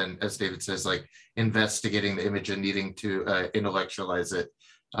 rather than, as David says, like investigating the image and needing to intellectualize it.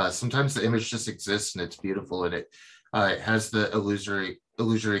 Sometimes the image just exists and it's beautiful, and it has the illusory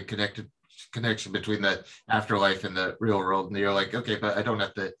connection between the afterlife and the real world, and you're like, okay, but I don't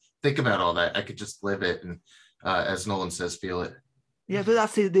have to think about all that. I could just live it, and as Nolan says, feel it. Yeah, but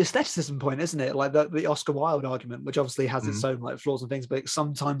that's the aestheticism point, isn't it? Like the Oscar Wilde argument, which obviously has its own like flaws and things, but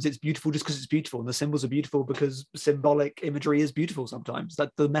sometimes it's beautiful just because it's beautiful, and the symbols are beautiful because symbolic imagery is beautiful sometimes.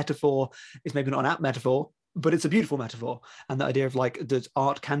 That the metaphor is maybe not an apt metaphor, but it's a beautiful metaphor. And the idea of like that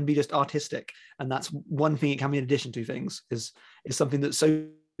art can be just artistic, and that's one thing it can be in addition to things is something that so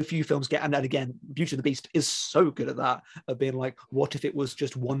few films get. And again, Beauty and the Beast is so good at that, of being like, what if it was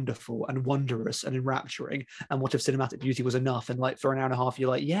just wonderful and wondrous and enrapturing, and what if cinematic beauty was enough? And like for an hour and a half you're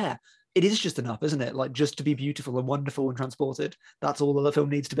like, yeah, it is just enough, isn't it? Like just to be beautiful and wonderful and transported, that's all that the film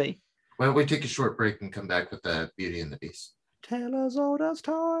needs to be. Why don't we take a short break and come back with the Beauty and the Beast? Tale as old as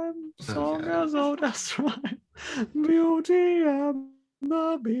time, song as old as time, Beauty and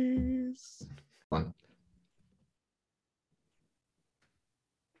the Beast. One.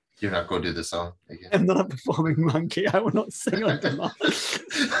 You're not going to do the song again. I'm not a performing monkey. I will not sing on demand.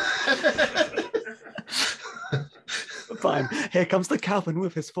 Fine. Here comes the Calvin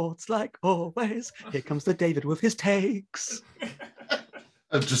with his thoughts, like always. Here comes the David with his takes.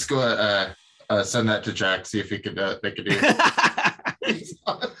 I'll just go send that to Jack, see if he can make a new.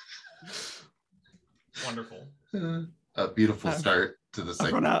 Wonderful. A beautiful start to the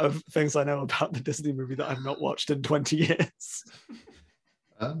segment. I've run out of things I know about the Disney movie that I've not watched in 20 years.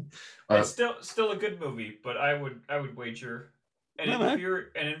 It's still a good movie, but I would wager an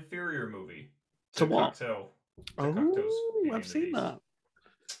inferior movie to Cocteau. Oh, I've seen that.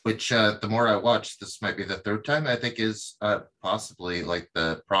 Which the more I watch, this might be the third time, I think is possibly like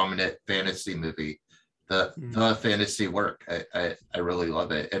the prominent fantasy movie, the fantasy work. I really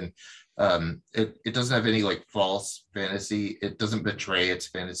love it, and it doesn't have any like false fantasy. It doesn't betray its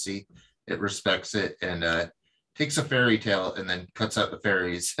fantasy. It respects it, and takes a fairy tale and then cuts out the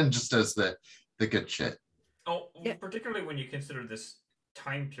fairies and just does the good shit. Oh, yeah. Particularly when you consider this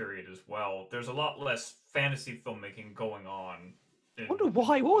time period as well, there's a lot less fantasy filmmaking going on. I wonder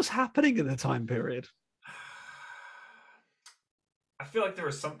why. What was happening in the time period? I feel like there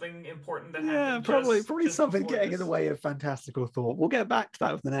was something important that yeah, happened. probably just something before getting in the way of fantastical thought. We'll get back to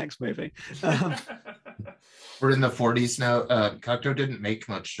that with the next movie. We're in the 40s now. Cocteau didn't make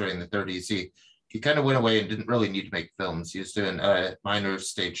much during the 30s. He kind of went away and didn't really need to make films. He was doing minor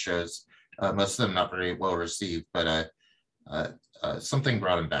stage shows, most of them not very well received, but something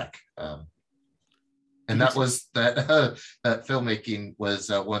brought him back. And that was that filmmaking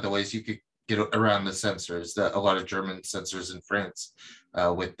was one of the ways you could get around the censors. A lot of German censors in France,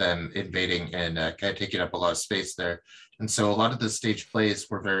 with them invading and kind of taking up a lot of space there. And so a lot of the stage plays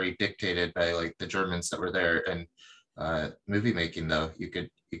were very dictated by like the Germans that were there. And movie making, though, you could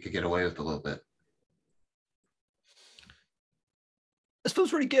get away with a little bit. This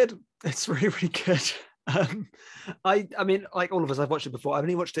film's really good. It's really, really good. I mean, like all of us, I've watched it before. I've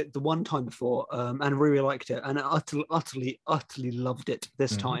only watched it the one time before, and really liked it, and I utterly loved it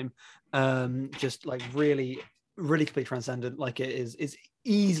this time. Just like really, really completely transcendent. Like it is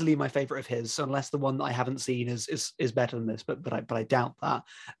easily my favorite of his, unless the one that I haven't seen is better than this, but I doubt that.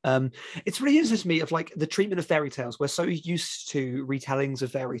 It's really interesting to me of like the treatment of fairy tales. We're so used to retellings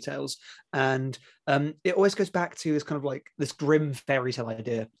of fairy tales, and it always goes back to this kind of like this grim fairy tale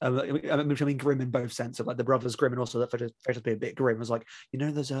idea. I mean grim in both sense of like the brothers Grimm, and also that fairy tales be a bit grim. It was like, you know,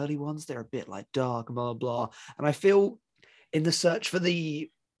 those early ones, they're a bit like dark and blah blah blah. And I feel in the search for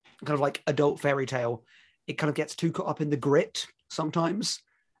the kind of like adult fairy tale, it kind of gets too caught up in the grit sometimes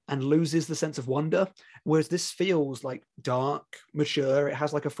and loses the sense of wonder, whereas this feels like dark, mature. It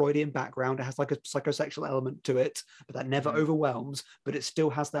has like a Freudian background, it has like a psychosexual element to it, but that never overwhelms, but it still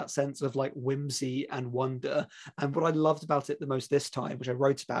has that sense of like whimsy and wonder. And what I loved about it the most this time, which I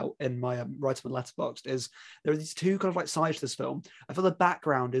wrote about in my write on Letterboxd, is there are these two kind of like sides to this film. I feel the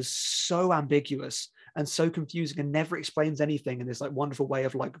background is so ambiguous and so confusing and never explains anything in this like wonderful way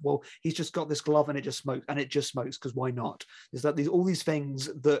of like, well, he's just got this glove and it just smokes because why not? There's like all these things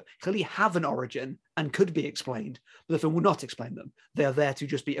that clearly have an origin and could be explained, but the film will not explain them. They are there to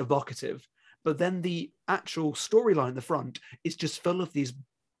just be evocative. But then the actual storyline in the front is just full of these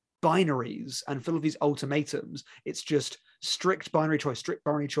binaries and full of these ultimatums. It's just strict binary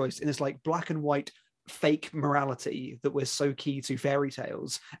choice in this like black and white fake morality that we're so key to fairy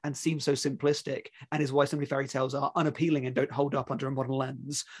tales and seems so simplistic, and is why so many fairy tales are unappealing and don't hold up under a modern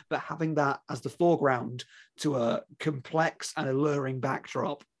lens. But having that as the foreground to a complex and alluring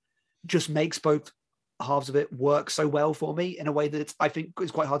backdrop just makes both halves of it work so well for me in a way that I think is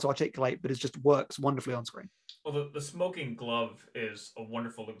quite hard to articulate, but it just works wonderfully on screen. Well, the smoking glove is a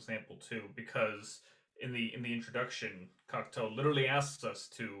wonderful example too, because in the introduction, Cocteau literally asks us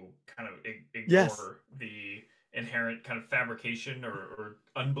to kind of ignore the inherent kind of fabrication or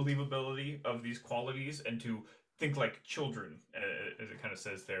unbelievability of these qualities, and to think like children, as it kind of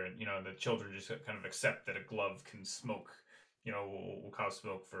says there. And, you know, the children just kind of accept that a glove can smoke, you know, will cause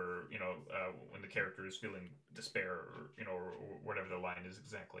smoke for, you know, when the character is feeling despair, or, you know, or whatever the line is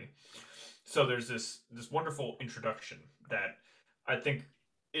exactly. So there's this wonderful introduction that I think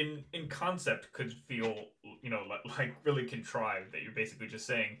in concept could feel, you know, like really contrived, that you're basically just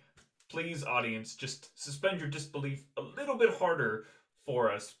saying, please audience, just suspend your disbelief a little bit harder for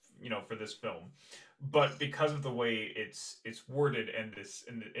us, you know, for this film. But because of the way it's worded and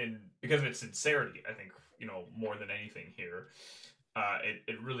because of its sincerity, I think, you know, more than anything here,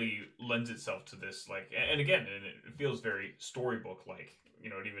 it really lends itself to this, like, and again, and it feels very storybook like. You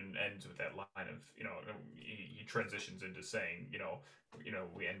know, it even ends with that line of, you know, he transitions into saying, you know,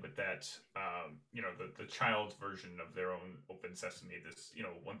 we end with that, you know, the child's version of their own Open Sesame, this, you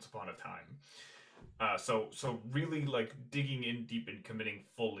know, once upon a time. So really like digging in deep and committing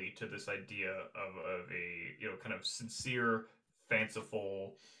fully to this idea of a, you know, kind of sincere,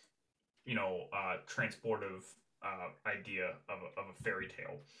 fanciful, you know, transportive idea of a fairy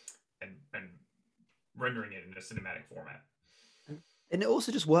tale, and rendering it in a cinematic format. And it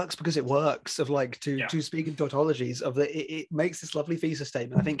also just works because it works, of like to speak in tautologies of it makes this lovely thesis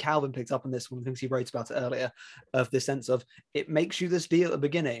statement. I think Calvin picked up on this, one of the things he wrote about it earlier, of this sense of it makes you this deal at the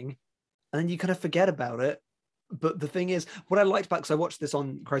beginning and then you kind of forget about it. But the thing is, what I liked about, because I watched this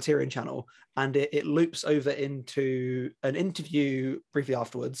on Criterion Channel, and it loops over into an interview briefly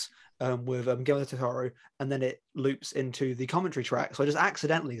afterwards with Guillermo del Toro, and then it loops into the commentary track. So I just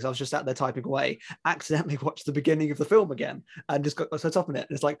accidentally, because I was just sat there typing away, accidentally watched the beginning of the film again and just got set up in it.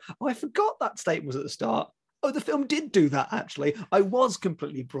 And it's like, oh, I forgot that statement was at the start. Oh, the film did do that, actually. I was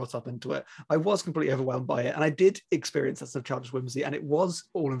completely brought up into it. I was completely overwhelmed by it. And I did experience that sort of childish whimsy, and it was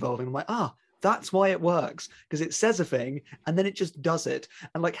all involving. I'm like, that's why it works, because it says a thing and then it just does it.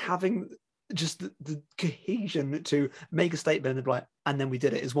 And like having just the cohesion to make a statement and be like, and then we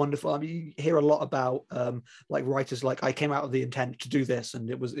did it is wonderful. I mean, you hear a lot about like writers like, I came out with the intent to do this and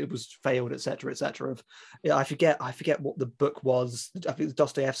it was failed, etc., etc. Of, yeah, I forget what the book was. I think it's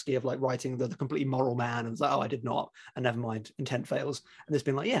Dostoevsky, of like writing the completely moral man, and it's like, oh, I did not, and never mind, intent fails. And it's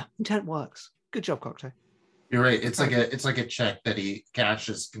been like, yeah, intent works. Good job, Cocteau. You're right. It's like a check that he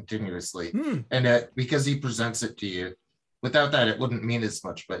cashes continuously, and because he presents it to you. Without that, it wouldn't mean as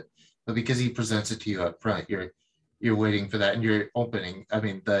much. But because he presents it to you up front, you're waiting for that, and you're opening. I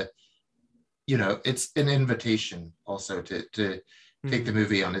mean, it's an invitation also to take the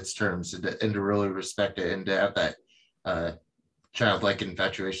movie on its terms and to really respect it, and to have that childlike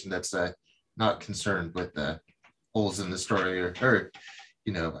infatuation that's not concerned with the holes in the story or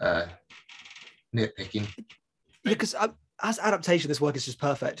nitpicking. Yeah, because as adaptation, this work is just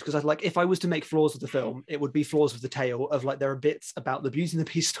perfect. Because if I was to make flaws of the film, it would be flaws of the tale. Of like, there are bits about the Beauty and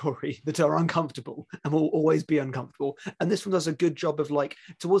the Beast story that are uncomfortable and will always be uncomfortable. And this one does a good job of like,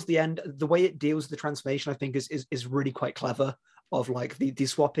 towards the end, the way it deals with the transformation, I think is really quite clever. Of like the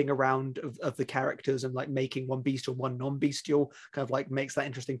swapping around of the characters and like making one bestial, one non-bestial, kind of like makes that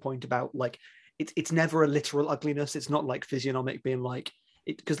interesting point about like it's never a literal ugliness. It's not like physiognomic being like.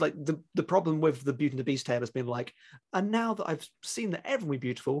 Because like the problem with the Beauty and the Beast tale has been like, and now that I've seen that everyone be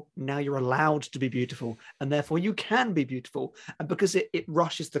beautiful, now you're allowed to be beautiful, and therefore you can be beautiful. And because it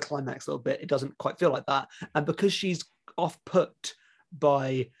rushes the climax a little bit, it doesn't quite feel like that. And because she's off put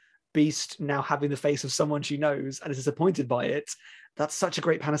by Beast now having the face of someone she knows and is disappointed by it, that's such a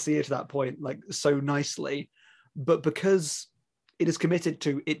great panacea to that point, like so nicely. But because it is committed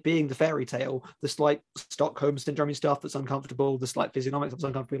to it being the fairy tale, the slight Stockholm syndrome stuff that's uncomfortable, the slight physiognomics that's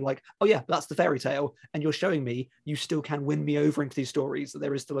uncomfortable, like, oh yeah, that's the fairy tale. And you're showing me you still can win me over into these stories, that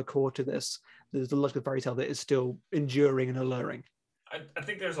there is still a core to this. There's a lot of fairy tale that is still enduring and alluring. I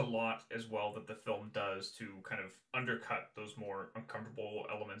think there's a lot as well that the film does to kind of undercut those more uncomfortable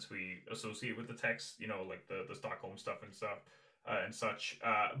elements we associate with the text, like the Stockholm stuff and such.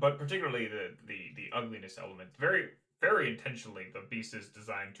 But particularly the ugliness element. Very, very intentionally, the Beast is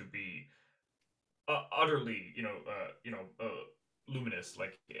designed to be utterly, luminous,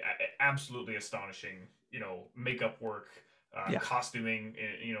 like absolutely astonishing, makeup work, costuming,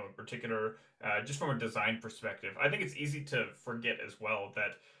 in particular, just from a design perspective. I think it's easy to forget as well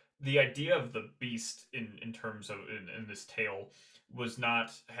that the idea of the Beast in terms of in this tale was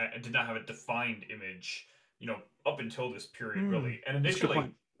did not have a defined image, up until this period, really. And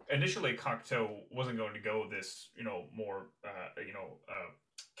initially Cocteau wasn't going to go this, more,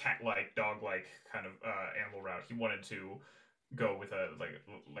 cat-like, dog-like kind of animal route. He wanted to go with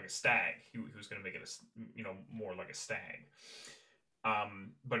a stag. He was going to make it more like a stag.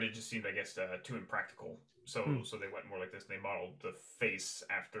 But it just seemed, I guess, too impractical. So they went more like this. They modeled the face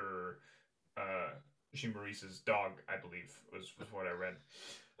after Jean Maurice's dog, I believe, was what I read.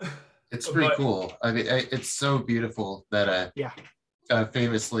 It's pretty cool. I mean, it's so beautiful that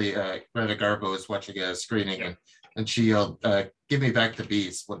famously, Greta Garbo was watching a screening and she yelled, "Give me back the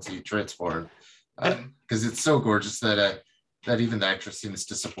Beast" once he transformed, because it's so gorgeous that even the actress seems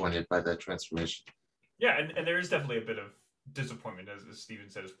disappointed by that transformation. Yeah, and there is definitely a bit of disappointment, as Steven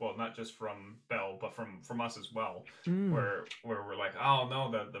said as well, not just from Belle, but from us as well, where we're like, oh no,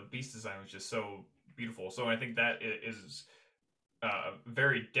 the Beast design was just so beautiful. So I think that is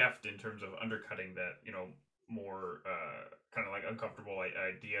very deft in terms of undercutting that, more kind of like uncomfortable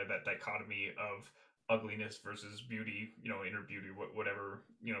idea, that dichotomy of ugliness versus beauty, inner beauty, whatever,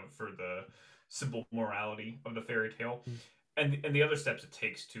 for the simple morality of the fairy tale, and the other steps it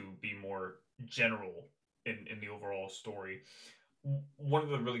takes to be more general in the overall story. One of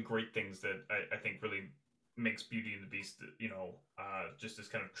the really great things that I think really makes Beauty and the Beast, just this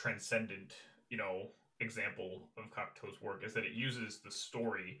kind of transcendent, example of Cocteau's work, is that it uses the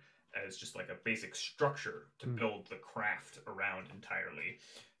story as just like a basic structure to build the craft around entirely.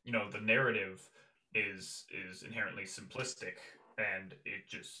 The narrative is inherently simplistic, and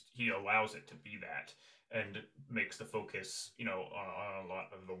he allows it to be that, and makes the focus, on a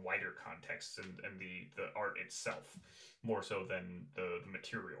lot of the wider contexts and the art itself, more so than the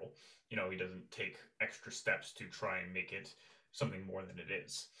material. He doesn't take extra steps to try and make it something more than it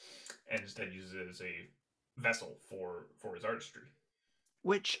is, and instead uses it as a vessel for his artistry.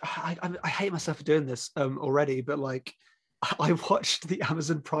 Which I hate myself for doing this already, but like, I watched the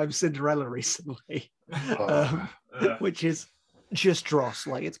Amazon Prime Cinderella recently, which is just dross.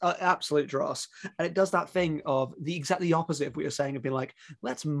 Like, it's absolute dross, and it does that thing of exactly the opposite of what you're saying, of being like,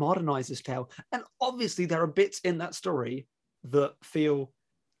 let's modernize this tale. And obviously there are bits in that story that feel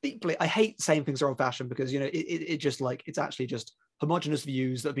deeply, I hate saying things are old-fashioned, because it just like, it's actually just homogenous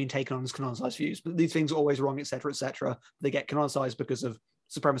views that have been taken on as canonicized views, but these things are always wrong, etc., etc. They get canonicized because of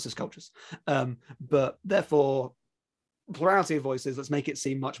supremacist cultures. But therefore, plurality of voices, let's make it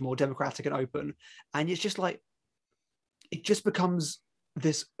seem much more democratic and open. And it's just like, it just becomes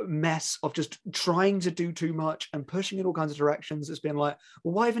this mess of just trying to do too much and pushing in all kinds of directions. It's been like,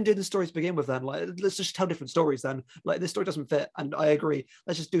 well, why even did the stories begin with then? Like, let's just tell different stories then. Like, this story doesn't fit, and I agree,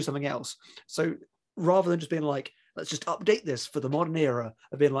 let's just do something else. So rather than just being like, let's just update this for the modern era,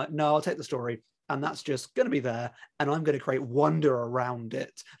 of being like, no, I'll take the story and that's just going to be there, and I'm going to create wonder around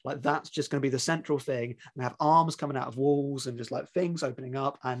it. Like, that's just going to be the central thing, and have arms coming out of walls and just like things opening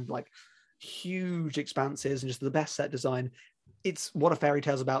up and like huge expanses and just the best set design. It's what a fairy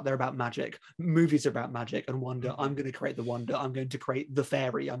tale's about. They're about magic. Movies are about magic and wonder. I'm going to create the wonder. I'm going to create the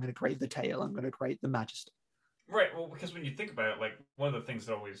fairy. I'm going to create the tale. I'm going to create the majesty. Right. Well, because when you think about it, like, one of the things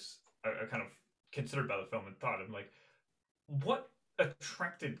that always I kind of considered about the film and thought, I'm like, what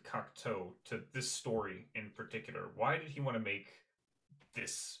attracted Cocteau to this story in particular? Why did he want to make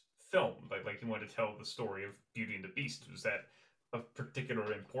this film? Like he wanted to tell the story of Beauty and the Beast. Was that of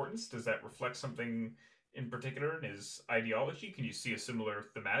particular importance? Does that reflect something in particular in his ideology? Can you see a similar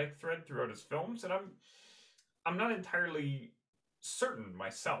thematic thread throughout his films? And I'm not entirely certain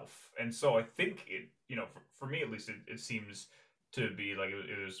myself. And so I think it, for me at least, it seems to be like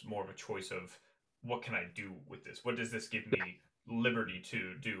it was more of a choice of, what can I do with this? What does this give me liberty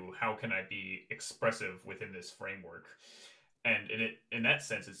to do? How can I be expressive within this framework? And in that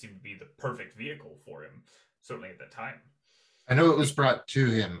sense, it seemed to be the perfect vehicle for him, certainly at that time. I know it was brought to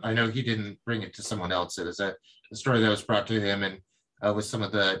him. I know he didn't bring it to someone else. It was a story that was brought to him, and with some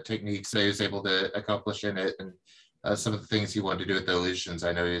of the techniques that he was able to accomplish in it, and some of the things he wanted to do with the illusions.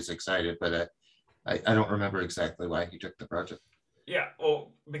 I know he was excited, but I don't remember exactly why he took the project. Yeah,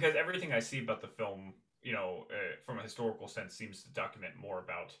 well, because everything I see about the film, from a historical sense, seems to document more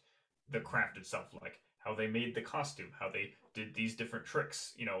about the craft itself, like how they made the costume, how they did these different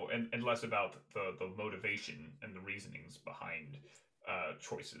tricks, and less about the motivation and the reasonings behind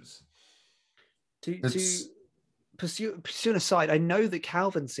choices. To pursue an aside, I know that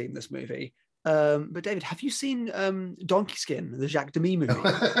Calvin's seen this movie, but David, have you seen Donkey Skin, the Jacques Demy movie?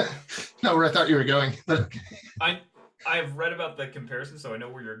 No, where I thought you were going. I've read about the comparison, so I know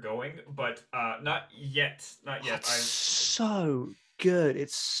where you're going, but not yet. Not yet. It's so good.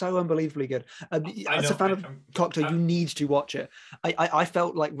 It's so unbelievably good. As a fan of Cocteau, you need to watch it. I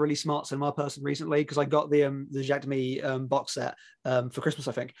felt like really smart cinema person recently because I got the Jacques Demy box set for Christmas,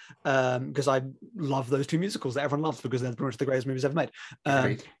 I think, because I love those two musicals that everyone loves because they're pretty much the greatest movies ever made.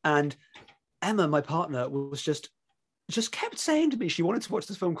 And Emma, my partner, was just kept saying to me she wanted to watch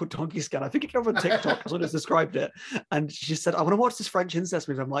this film called Donkey Skin. I think it came on TikTok, as I just described it. And she said, I want to watch this French incest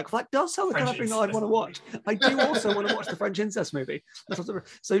movie. I'm like, well, that does sound like the kind of thing that I'd want to watch. I do also want to watch the French incest movie.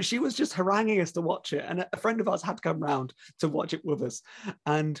 So she was just haranguing us to watch it. And a friend of ours had to come round to watch it with us.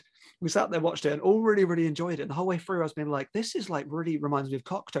 And we sat there, watched it, and all really, really enjoyed it. And the whole way through, I was being like, this is like really reminds me of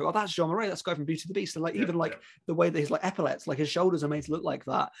Cocteau. Oh, that's Jean Marais. That's the guy from Beauty and the Beast. And like, even like the way that his like epaulets, like his shoulders are made to look like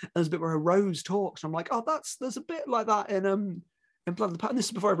that. And there's a bit where a rose talks. And I'm like, oh, there's a bit like that in Blood of the Pattern. This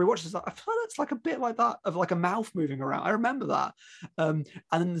is before I rewatched this. I feel that's like a bit like that of like a mouth moving around. I remember that. And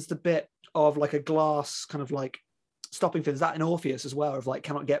then there's the bit of like a glass kind of like stopping things. That in Orpheus as well, of like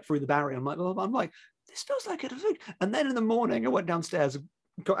cannot get through the barrier. I'm like, this feels like it. And then in the morning, I went downstairs,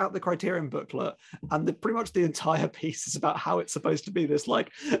 got out the Criterion booklet, and pretty much the entire piece is about how it's supposed to be this like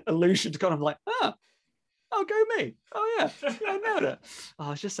illusion to kind of like, oh, go me. Oh, yeah. I know that. Oh, I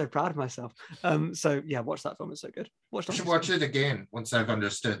was just so proud of myself. So, yeah, watch that film. It's so good. I should watch it again once I've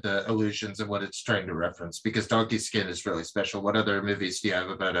understood the illusions and what it's trying to reference, because Donkey Skin is really special. What other movies do you have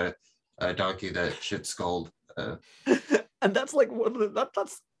about a donkey that shit scold? And that's like,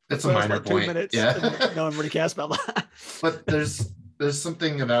 that's a minor like point. 2 minutes. Yeah. No one really cares about that. But there's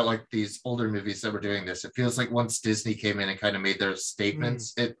something about like these older movies that were doing this. It feels like once Disney came in and kind of made their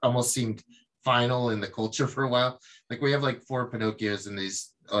statements, it almost seemed final in the culture for a while. Like we have like 4 Pinocchios in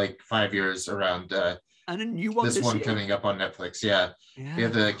these like 5 years around and a new one this one year. coming up on Netflix. Yeah. We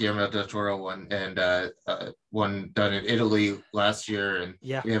have the Guillermo del Toro one, and one done in Italy last year, and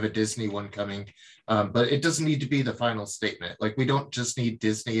we have a Disney one coming, but it doesn't need to be the final statement. Like we don't just need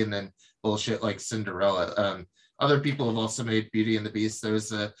Disney and then bullshit like Cinderella. Other people have also made Beauty and the Beast. There's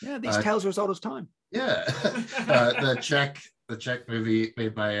these tales are as old as time. Yeah. the Czech movie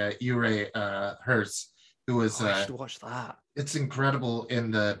made by Jure Herz, who was I should watch that. It's incredible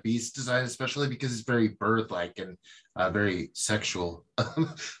in the beast design, especially because it's very bird-like and very sexual.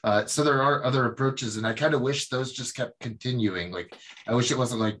 So there are other approaches, and I kind of wish those just kept continuing. Like I wish it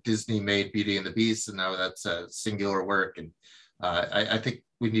wasn't like Disney made Beauty and the Beast and now that's a singular work, and I think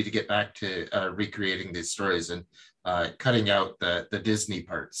we need to get back to recreating these stories and cutting out the Disney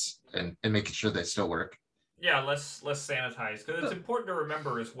parts and making sure they still work. Yeah, less sanitized, because it's important to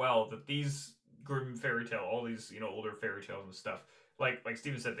remember as well that these grim fairy tale, all these older fairy tales and stuff, like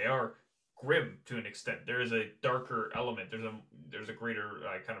Steven said, they are grim to an extent. There is a darker element. There's a greater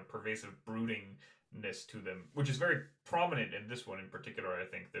kind of pervasive broodingness to them, which is very prominent in this one in particular. I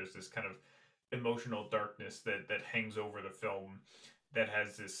think there's this kind of emotional darkness that hangs over the film, that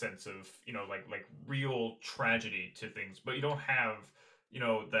has this sense of like real tragedy to things, but you don't have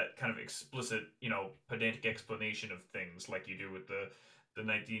that kind of explicit pedantic explanation of things like you do with the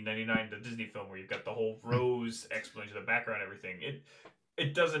 1999 the Disney film, where you've got the whole Rose explanation, the background, everything.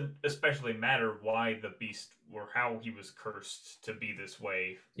 It doesn't especially matter why the beast or how he was cursed to be this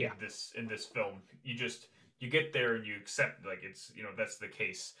way in this film. You get there and you accept like it's that's the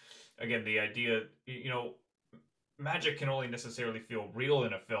case. Again, the idea magic can only necessarily feel real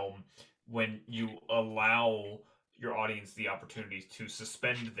in a film when you allow your audience the opportunity to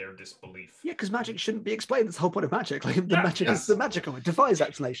suspend their disbelief. Yeah, because magic shouldn't be explained. That's the whole point of magic. Like magic is the magical. It defies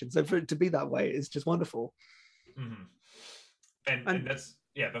explanation. So for it to be that way is just wonderful. Mm-hmm. And that's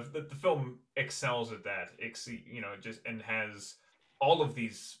the film excels at that. And has all of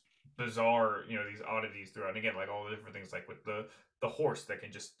these bizarre these oddities throughout. And again, like all the different things, like with the horse that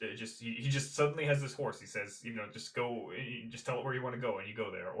can he just suddenly has this horse. He says, just go, just tell it where you want to go, and you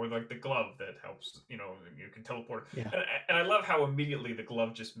go there. Or like the glove that helps, you can teleport. Yeah. And I love how immediately the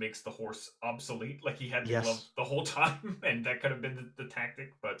glove just makes the horse obsolete. Like he had the glove the whole time, and that could have been the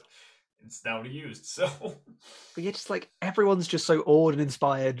tactic, but it's now used. So, but yeah, just like everyone's just so awed and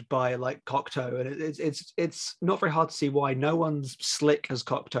inspired by like Cocteau, and it's not very hard to see why. No one's slick as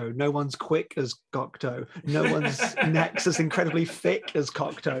Cocteau, no one's quick as Cocteau, no one's necks as incredibly thick as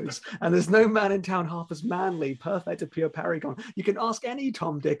Cocteau's, and there's no man in town half as manly, perfect, a pure paragon. You can ask any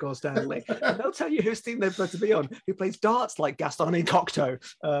Tom, Dick, or Stanley, and they'll tell you whose team they're supposed to be on, who plays darts like Cocteau,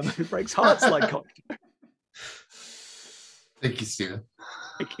 who breaks hearts like Cocteau. Thank you, Stephen.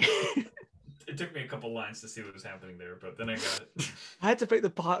 It took me a couple lines to see what was happening there, but then I got it. I had to pick the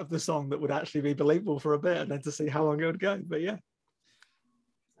part of the song that would actually be believable for a bit, and then to see how long it would go. But yeah,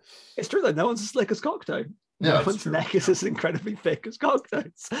 it's true though. No one's as slick as Cocteau. Yeah, no one's neck is as incredibly thick as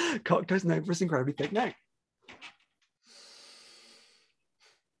Cocteau's. Cocteau's known for his incredibly thick neck.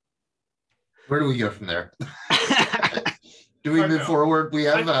 Where do we go from there? Do we move forward? We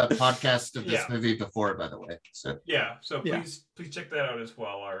have a podcast of this movie before, by the way. So please check that out as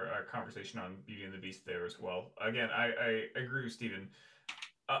well. Our conversation on Beauty and the Beast there as well. Again, I agree with Stephen.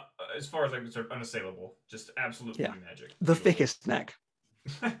 As far as I'm concerned, unassailable, just absolutely magic. The thickest neck.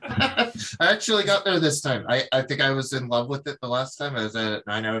 I actually got there this time. I think I was in love with it the last time. I was at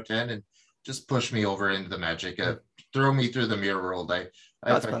 9 out of 10, and just pushed me over into the magic. Throw me through the mirror world. I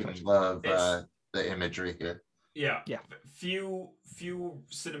fucking love the imagery here. Yeah. Few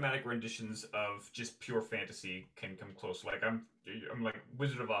cinematic renditions of just pure fantasy can come close. Like I'm like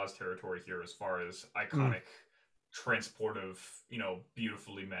Wizard of Oz territory here as far as iconic, transportive,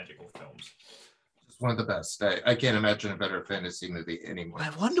 beautifully magical films. It's one of the best. I can't imagine a better fantasy movie anymore. I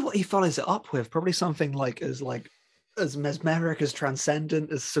wonder what he follows it up with. Probably something like as mesmeric, as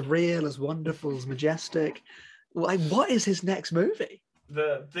transcendent, as surreal, as wonderful, as majestic. Like, what is his next movie?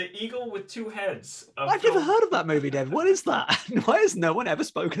 The Eagle with Two Heads. I've never heard of that movie, Dave. What is that? Why has no one ever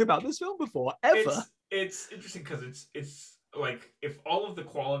spoken about this film before? Ever? It's interesting because it's like if all of the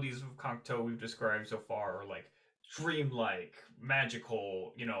qualities of Cocteau we've described so far are like dreamlike,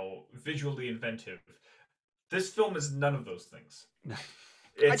 magical, visually inventive. This film is none of those things. No.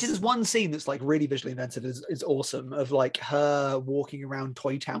 Actually, there's one scene that's like really visually inventive. Is awesome. Of like her walking around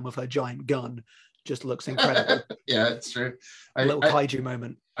Toy Town with her giant gun. Just looks incredible. Yeah, it's true. A little kaiju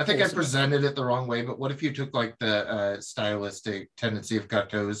moment. I think I presented it the wrong way, but what if you took like the stylistic tendency of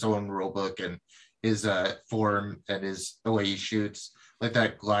Cocteau's own rule book and his form and the way he shoots, like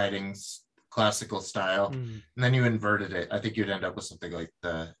that gliding classical style, and then you inverted it? I think you'd end up with something like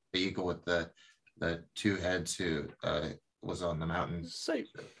the eagle with the two heads who was on the mountain. So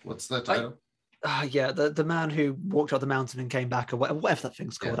what's the title? The man who walked up the mountain and came back, or whatever that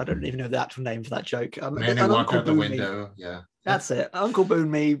thing's called. I don't even know the actual name for that joke. Man who walked out the window. Yeah, that's it. Uncle Boone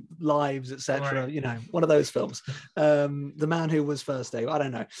Me, Lives, etc. Right. One of those films. The Man Who Was First Day. I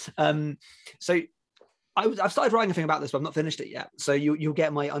don't know. So I've started writing a thing about this, but I've not finished it yet. So you'll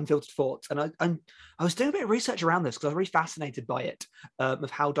get my unfiltered thoughts. And I was doing a bit of research around this because I was really fascinated by it,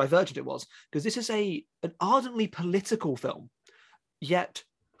 of how divergent it was. Because this is an ardently political film, yet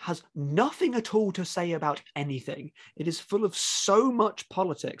has nothing at all to say about anything. It is full of so much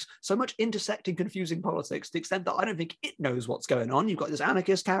politics, so much intersecting, confusing politics, to the extent that I don't think it knows what's going on. You've got this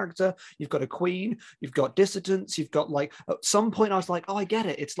anarchist character, you've got a queen, you've got dissidents, you've got like, at some point I was like, oh, I get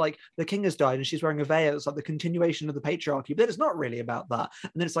it. It's like the king has died and she's wearing a veil. It's like the continuation of the patriarchy, but it's not really about that.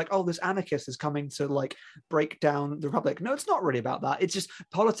 And then it's like, oh, this anarchist is coming to like break down the republic. No, it's not really about that. It's just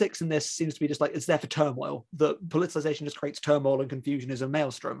politics in this seems to be just like, it's there for turmoil. The politicization just creates turmoil and confusion as a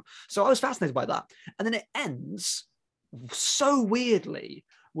maelstrom. So I was fascinated by that. And then it ends so weirdly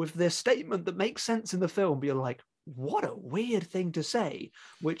with this statement that makes sense in the film, but you're like, what a weird thing to say,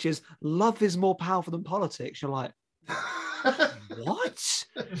 which is love is more powerful than politics. You're like, what?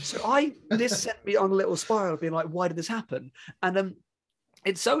 So this sent me on a little spiral of being like, why did this happen? And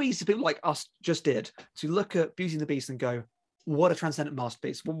it's so easy for people like us just did to look at Beauty and the Beast and go, what a transcendent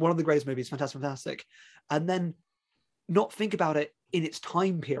masterpiece, one of the greatest movies, fantastic, and then not think about it in its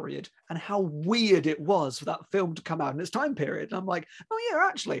time period and how weird it was for that film to come out in its time period. And I'm like, oh yeah,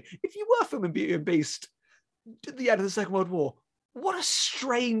 actually, if you were filming Beauty and Beast at the end of the Second World War, what a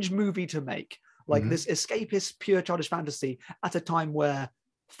strange movie to make. Like this escapist, pure childish fantasy at a time where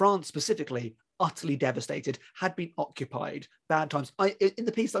France specifically, utterly devastated, had been occupied, bad times. In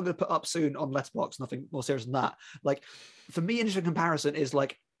the piece I'm going to put up soon on Letterboxd, nothing more serious than that. Like, for me, an interesting comparison is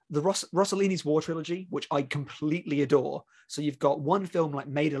like the Rossellini's War trilogy, which I completely adore. So you've got one film like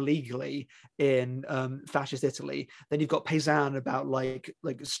made illegally in fascist Italy. Then you've got Paysanne about like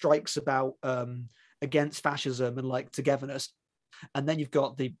strikes about against fascism and like togetherness. And then you've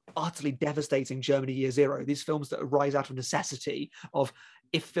got the utterly devastating Germany Year Zero, these films that arise out of necessity of,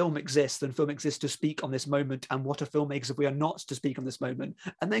 if film exists, then film exists to speak on this moment, and what are filmmakers if we are not to speak on this moment?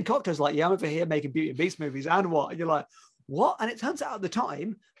 And then Cocteau's like, yeah, I'm over here making Beauty and Beast movies, and what? And you're like, what? And it turns out at the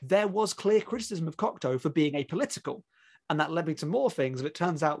time, there was clear criticism of Cocteau for being apolitical. And that led me to more things. But it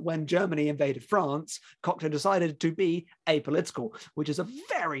turns out when Germany invaded France, Cocteau decided to be apolitical, which is a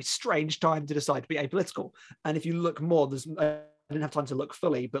very strange time to decide to be apolitical. And if you look more, I didn't have time to look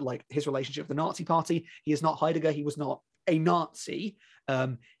fully, but like his relationship with the Nazi party, he is not Heidegger. He was not a Nazi.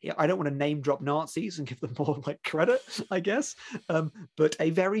 I don't want to name drop Nazis and give them more like credit, I guess. But a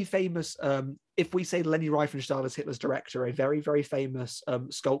very famous, if we say Leni Riefenstahl is Hitler's director, a very, very famous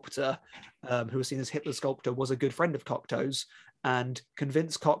sculptor who was seen as Hitler's sculptor, was a good friend of Cocteau's and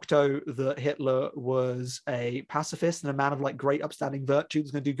convinced Cocteau that Hitler was a pacifist and a man of like great upstanding virtue,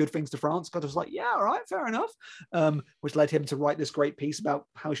 was going to do good things to France. Cocteau was like, yeah, all right, fair enough, which led him to write this great piece about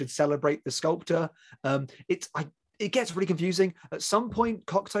how we should celebrate the sculptor. It gets really confusing. At some point,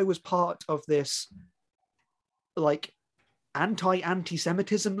 Cocteau was part of this like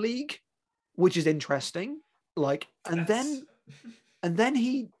anti-Semitism league, which is interesting. Like, and then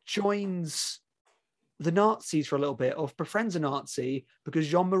he joins the Nazis for a little bit, or befriends a Nazi because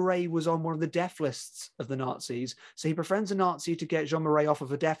Jean Marais was on one of the death lists of the Nazis. So he befriends a Nazi to get Jean Marais off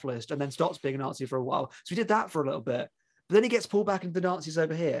of a death list and then stops being a Nazi for a while. So he did that for a little bit. But then he gets pulled back into the Nazis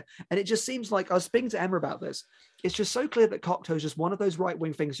over here. And it just seems like, I was speaking to Emma about this, it's just so clear that Cocteau is just one of those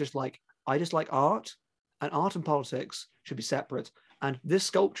right-wing things, just like, I just like art, and art and politics should be separate. And this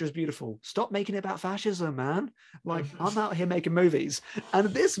sculpture is beautiful. Stop making it about fascism, man. Like, I'm out here making movies. And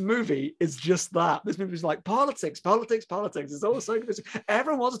this movie is just that. This movie is like politics. It's all so confusing.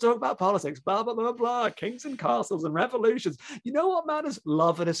 Everyone wants to talk about politics, blah, blah, blah, blah, kings and castles and revolutions. You know what matters?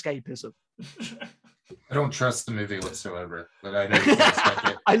 Love and escapism. I don't trust the movie whatsoever, but I know you guys like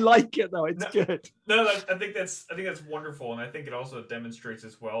it. I like it though. It's good. No, I think that's wonderful, and I think it also demonstrates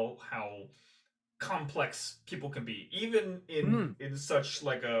as well how complex people can be, even in such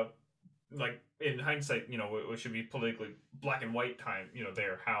like in hindsight, it should be politically black and white time,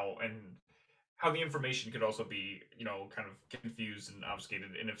 how the information could also be, kind of confused and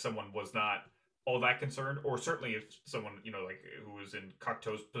obfuscated. And if someone was not all that concerned, or certainly if someone, like who was in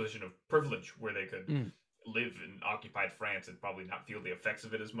Cocteau's position of privilege, where they could live in occupied France and probably not feel the effects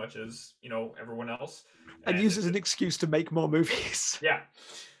of it as much as, everyone else. And use it as an excuse to make more movies.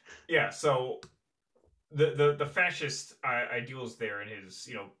 Yeah. So the fascist ideals there in his,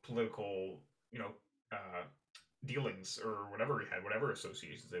 political, dealings or whatever he had, whatever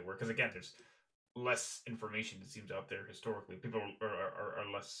associations they were. Because again, there's less information that seems out there historically. People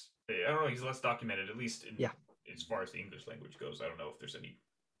are less, I don't know, he's less documented, at least as far as the English language goes. I don't know if there's any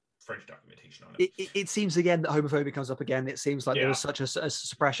French documentation on it. It seems again that homophobia comes up again. It seems like there was such a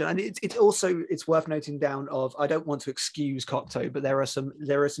suppression, and it's worth noting down of, I don't want to excuse Cocteau, but there are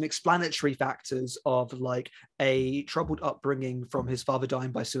some explanatory factors of like a troubled upbringing from his father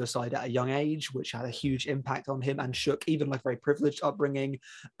dying by suicide at a young age, which had a huge impact on him and shook even like very privileged upbringing.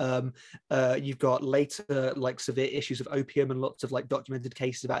 You've got later like severe issues of opium and lots of like documented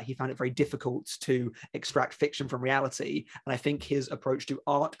cases about he found it very difficult to extract fiction from reality, and I think his approach to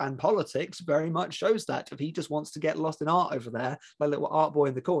art and politics very much shows that. If he just wants to get lost in art over there, like a little art boy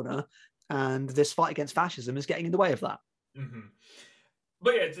in the corner, and this fight against fascism is getting in the way of that. Mm-hmm.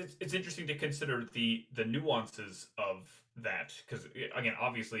 But yeah, it's interesting to consider the nuances of that, because again,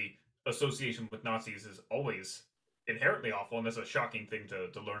 obviously, association with Nazis is always inherently awful, and that's a shocking thing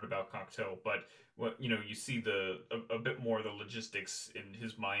to learn about Cocteau. But you see a bit more of the logistics in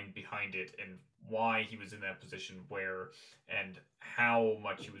his mind behind it, and why he was in that position, where and how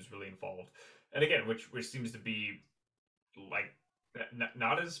much he was really involved, and again, which seems to be like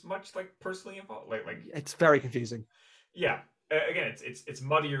not as much like personally involved. Like it's very confusing. Yeah, again, it's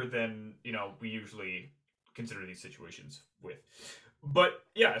muddier than we usually consider these situations with. But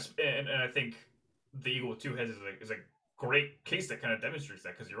yes, and I think The Eagle with Two Heads is a great case that kind of demonstrates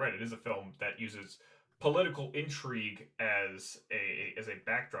that, because you're right, it is a film that uses political intrigue as a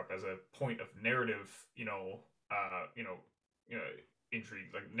backdrop, as a point of narrative,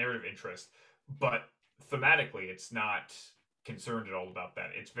 intrigue, like narrative interest, but thematically it's not concerned at all about that.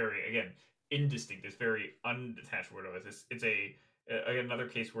 It's very, again, indistinct. It's very undetached from what it is. It's another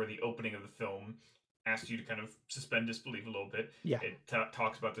case where the opening of the film asks you to kind of suspend disbelief a little bit. Yeah. It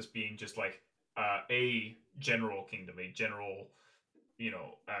talks about this being just like a general kingdom, a general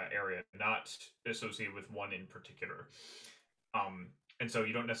area, not associated with one in particular. And so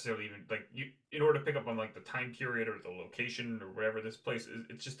you don't necessarily even in order to pick up on like the time period or the location or whatever this place is,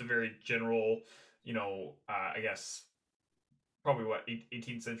 it's just a very general, I guess probably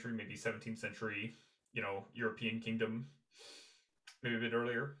 18th century, maybe 17th century, European kingdom, maybe a bit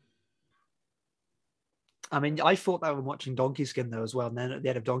earlier. I mean, I thought that when watching Donkey Skin though as well, and then at the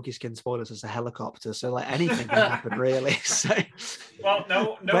end of Donkey Skin, spoilers, there's a helicopter, so like anything can happen really. So, well,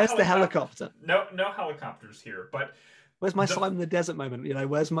 no. Where's the helicopter? No helicopters here. But where's my Simon the Desert moment?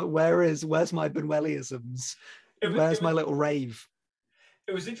 Where's my Benwellisms? Where's my little rave?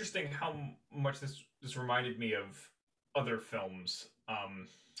 It was interesting how much this reminded me of other films.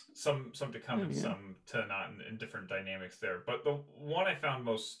 Some to come and some to not, in different dynamics there. But the one I found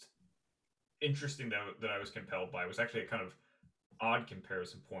most interesting that I was compelled by was actually a kind of odd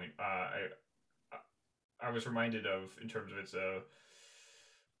comparison point. I was reminded of, in terms of its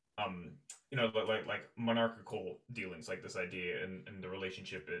like monarchical dealings, like this idea and the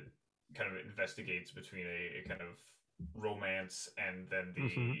relationship it kind of investigates between a kind of romance and then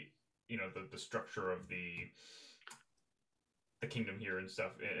the the structure of the kingdom here and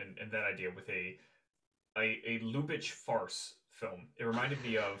stuff, and that idea with a Lubitsch farce film. It reminded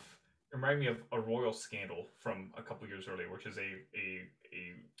me of A Royal Scandal from a couple years earlier, which is a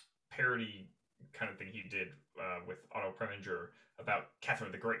parody kind of thing he did with Otto Preminger about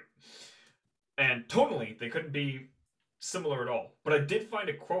Catherine the Great. And tonally, they couldn't be similar at all. But I did find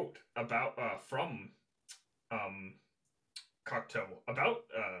a quote about from Cocteau about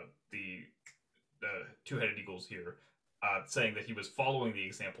the two-headed eagles here, saying that he was following the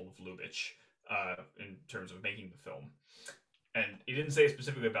example of Lubitsch in terms of making the film. And he didn't say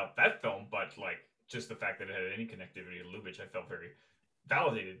specifically about that film, but like just the fact that it had any connectivity to Lubitsch, I felt very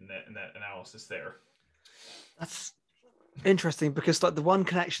validated in that analysis there. That's interesting, because like the one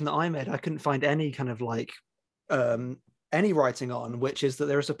connection that I made, I couldn't find any kind of like any writing on, which is that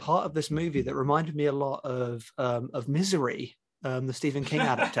there is a part of this movie that reminded me a lot of Misery, the Stephen King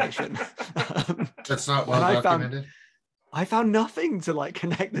adaptation. That's not well documented. I found nothing to like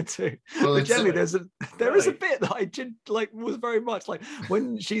connect the two. Well, but generally, there is a bit that I did like was very much like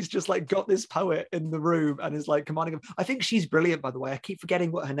when she's just like got this poet in the room and is like commanding him. I think she's brilliant, by the way. I keep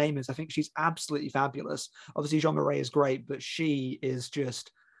forgetting what her name is. I think she's absolutely fabulous. Obviously, Jean Marais is great, but she is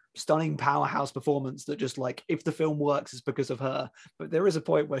just stunning powerhouse performance that just like, if the film works, it's because of her. But there is a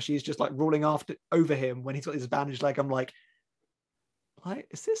point where she's just like ruling over him when he's got his bandaged leg. I'm like,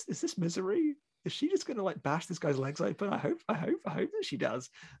 is this Misery? Is she just gonna like bash this guy's legs open? I hope that she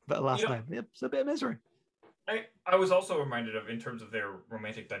does. But alas, no, it's a bit of Misery. I was also reminded of, in terms of their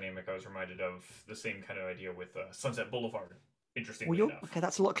romantic dynamic, I was reminded of the same kind of idea with Sunset Boulevard. Interestingly enough. Okay,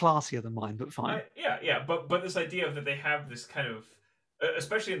 that's a lot classier than mine, but fine. But this idea of that they have this kind of,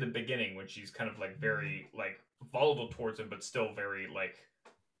 especially in the beginning when she's kind of like very like volatile towards him, but still very like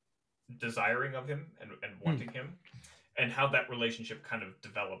desiring of him and wanting him. and how that relationship kind of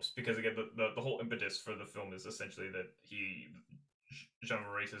develops. Because again, the whole impetus for the film is essentially that Jean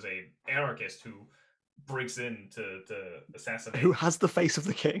Maurice is a anarchist who breaks in to assassinate. Who has the face of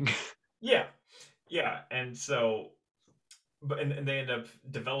the king. Yeah. And so, and they end up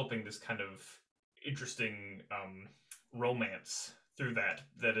developing this kind of interesting romance through that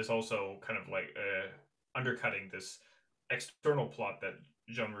is also kind of like undercutting this external plot that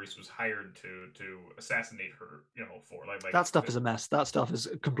Jean Maurice was hired to assassinate her, for like that stuff is a mess. That stuff is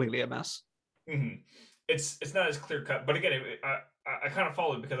completely a mess. Mm-hmm. It's not as clear cut, but again, I kind of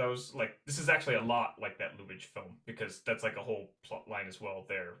followed because I was like, this is actually a lot like that Lubitsch film, because that's like a whole plot line as well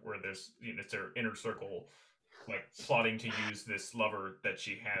there, where there's it's their inner circle, like plotting to use this lover that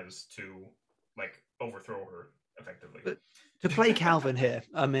she has to like overthrow her effectively. But to play Calvin here,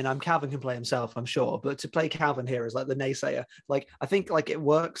 I mean, Calvin can play himself, I'm sure, but to play Calvin here is like the naysayer. Like, I think like it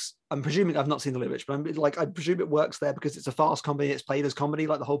works. I'm presuming I've not seen the Lubitsch, but I presume it works there because it's a fast comedy. It's played as comedy.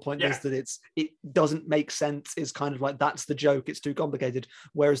 Like the whole point is that it doesn't make sense. Is kind of like, that's the joke. It's too complicated.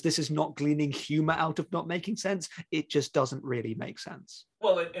 Whereas this is not gleaning humor out of not making sense. It just doesn't really make sense.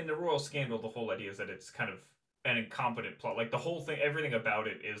 Well, in the Royal Scandal, the whole idea is that it's kind of an incompetent plot. Like the whole thing, everything about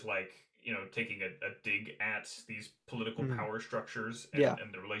it is like, taking a dig at these political power structures and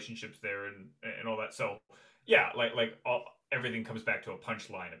the relationships there and all that. So everything comes back to a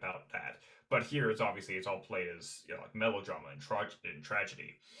punchline about that. But here it's all played as like melodrama and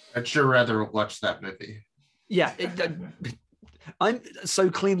tragedy. I'd sure rather watch that movie. Yeah, I'm so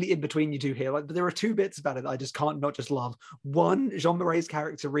cleanly in between you two here. Like, but there are two bits about it that I just can't not just love. One, Jean Marais'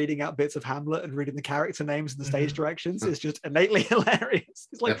 character reading out bits of Hamlet and reading the character names and the stage directions is just innately hilarious.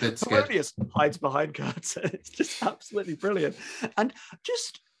 It's like Polonius hides behind curtain. It's just absolutely brilliant. And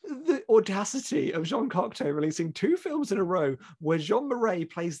just the audacity of Jean Cocteau releasing 2 films in a row where Jean Marais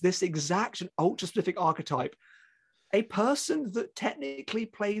plays this exact and ultra-specific archetype. A person that technically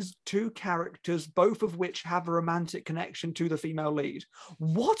plays 2 characters, both of which have a romantic connection to the female lead.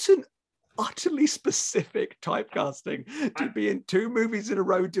 What an utterly specific typecasting to be in 2 movies in a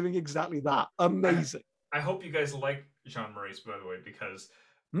row doing exactly that. Amazing. I hope you guys like Jean Maurice, by the way, because...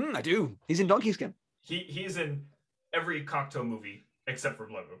 I do. He's in Donkey Skin. He's in every Cocteau movie except for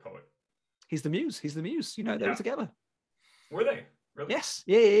Blood of a Poet. He's the muse. They were together. Were they? Really? Yes.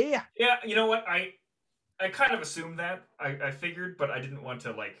 Yeah. Yeah, you know what? I kind of assumed that. I figured, but I didn't want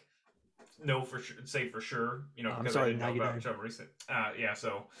to like know for sure, say for sure, because I didn't know about Jean Maurice.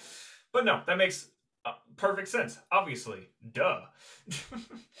 So, but no, that makes perfect sense. Obviously, duh.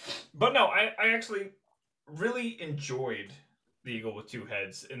 But no, I actually really enjoyed The Eagle with Two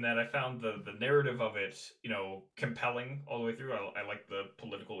Heads in that I found the narrative of it, compelling all the way through. I like the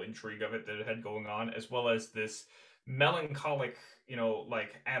political intrigue of it that it had going on, as well as this melancholic,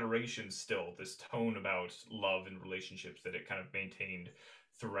 like adoration still, this tone about love and relationships that it kind of maintained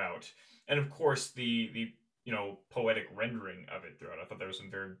throughout. And of course, the poetic rendering of it throughout. I thought there was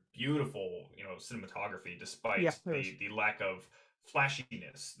some very beautiful, cinematography, despite the lack of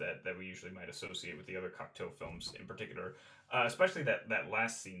flashiness that we usually might associate with the other Cocteau films in particular. Especially that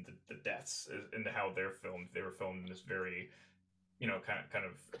last scene, the deaths, and how they're filmed. They were filmed in this very kind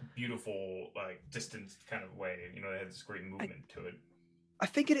of beautiful, like distant kind of way. It had this great movement to it. I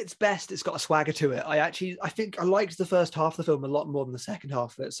think at its best, it's got a swagger to it. I think I liked the first half of the film a lot more than the second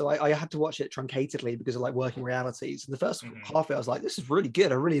half of it. So I had to watch it truncatedly because of like working realities. And the first half of it, I was like, this is really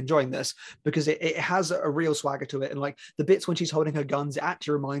good. I'm really enjoying this because it has a real swagger to it. And like the bits when she's holding her guns, it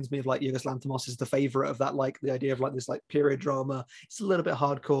actually reminds me of like Yorgos Lanthimos is the favorite of that, like the idea of like this like period drama. It's a little bit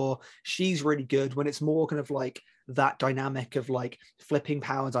hardcore. She's really good when it's more kind of like that dynamic of like flipping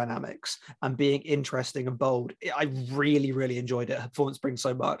power dynamics and being interesting and bold. I really, really enjoyed it. Her performance brings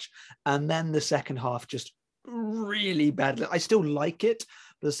so much. And then the second half just really bad. I still like it,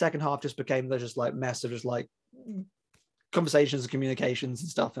 but the second half just became the just like mess of just like conversations and communications and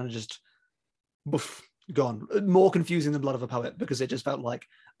stuff, and just gone. More confusing than Blood of a Poet, because it just felt like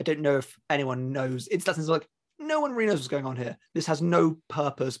I don't know if anyone knows. It's that sense of like no one really knows what's going on here. This has no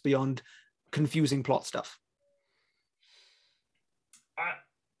purpose beyond confusing plot stuff.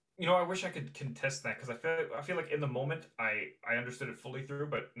 I wish I could contest that, because I feel like in the moment I understood it fully through,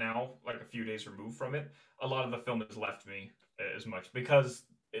 but now, like a few days removed from it, a lot of the film has left me as much, because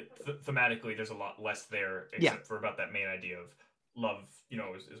thematically there's a lot less there, except for about that main idea of love,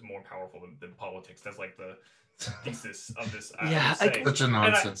 is more powerful than politics. That's like the thesis of this. Such a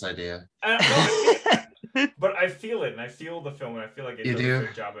nonsense idea. But I feel it, and I feel the film, and I feel like it does a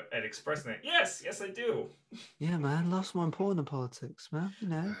good job at expressing it. Yes, I do. Yeah, man, love's more important than politics, man.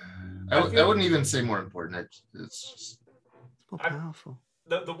 I wouldn't even say more important. It's just more powerful.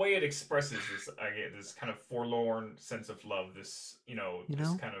 the way it expresses this, I get this kind of forlorn sense of love. This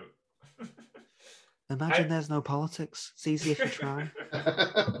this kind of. Imagine there's no politics. It's easy if you try.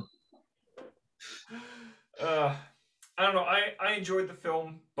 I don't know. I enjoyed the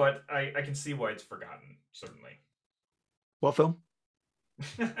film, but I can see why it's forgotten. Certainly. What film?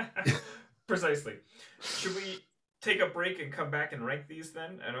 Precisely. Should we take a break and come back and rank these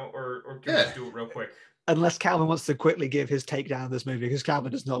then? Or can we just do it real quick? Unless Calvin wants to quickly give his takedown of this movie, because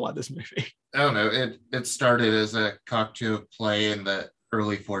Calvin does not like this movie. I don't know. It started as a Cocteau play in the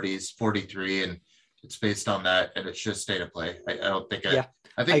early 40s, 43, and it's based on that, and it should stay to play. I don't think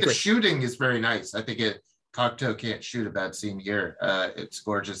I think the shooting is very nice. I think Cocteau can't shoot a bad scene here. It's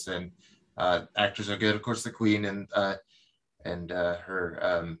gorgeous, and actors are good. Of course, the Queen and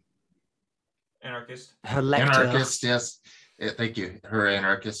her anarchist. Her lector. Anarchist, yes. Thank you. Her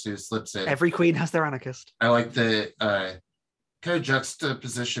anarchist who slips in. Every queen has their anarchist. I like the kind of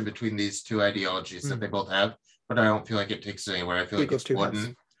juxtaposition between these two ideologies that they both have, but I don't feel like it takes it anywhere. I feel like it's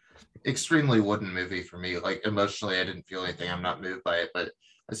wooden, extremely wooden movie for me. Like emotionally, I didn't feel anything. I'm not moved by it, but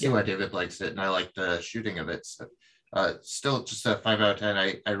I see why David likes it, and I like the shooting of it. So, still, just a 5 out of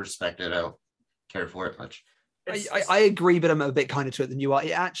 10. I respect it. I don't care for it much. I agree, but I'm a bit kinder to it than you are.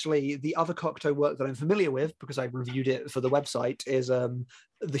 It actually, the other Cocteau work that I'm familiar with, because I reviewed it for the website, is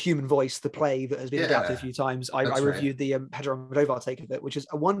The Human Voice, the play that has been adapted a few times. I reviewed the Pedro Almodovar take of it, which is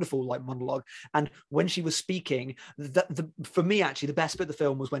a wonderful monologue. And when she was speaking, for me, actually, the best bit of the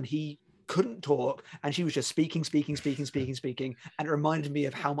film was when he couldn't talk and she was just speaking. And it reminded me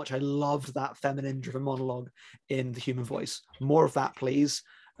of how much I loved that feminine driven monologue in The Human Voice. More of that, please.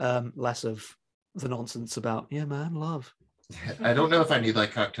 Less of the nonsense about love. I don't know if I need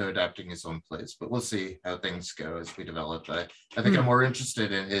Cocteau adapting his own plays, but we'll see how things go as we develop. I think I'm more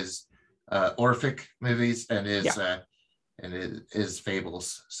interested in his orphic movies and his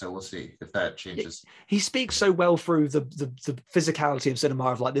fables. So we'll see if that changes. He speaks so well through the physicality of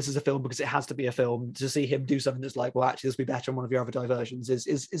cinema of this is a film because it has to be a film. To see him do something that's well, actually this will be better on one of your other diversions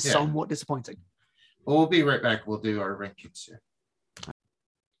is somewhat disappointing. Well, we'll be right back. We'll do our rankings here.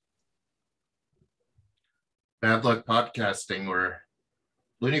 Bad luck podcasting. We're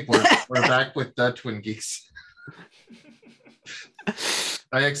Looney Port. We're back with the Twin Geeks.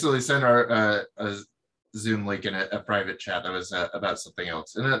 I accidentally sent our Zoom link in a private chat that was about something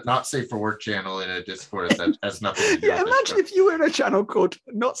else, and a not safe for work channel in a Discord that has nothing to do with it. Imagine if you were in a channel called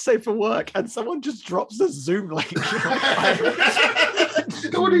Not Safe for Work and someone just drops a Zoom link.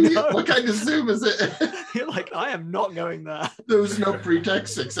 What kind of Zoom is it? You're like, I am not going there. There was no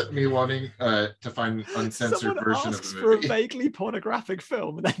pretext except me wanting to find an uncensored version of the movie. For a vaguely pornographic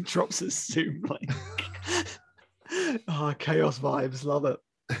film and then drops a Zoom link. Chaos vibes, love it.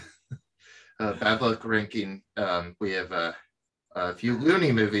 Bad luck ranking. We have a few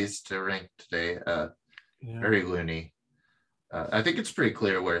loony movies to rank today. Very loony. I think it's pretty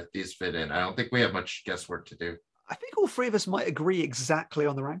clear where these fit in. I don't think we have much guesswork to do. I think all three of us might agree exactly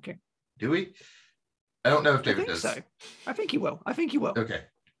on the ranking. Do we? I don't know if David does. So. I think he will. Okay.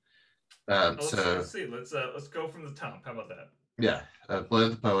 Let's see. Let's go from the top. How about that? Yeah. Blood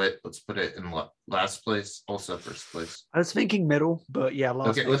of the Poet. Let's put it in last place. Also first place. I was thinking middle, but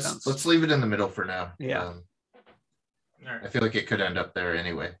last. Okay. Let's leave it in the middle for now. Yeah. All right. I feel like it could end up there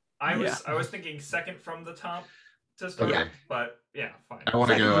anyway. I was thinking second from the top to start, but fine. I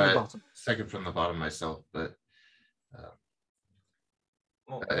want to go second from the bottom myself, but.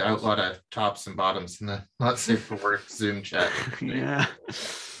 A lot of tops and bottoms in the not safe for work Zoom chat. Yeah,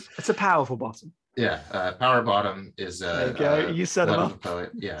 it's a powerful bottom. Yeah, power bottom is. There you go. You set him up.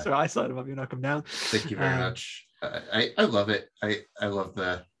 Poet. Yeah. So I set him up. You're not come down. Thank you very much. I love it. I love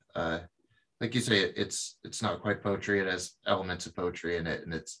the like you say. It's not quite poetry. It has elements of poetry in it,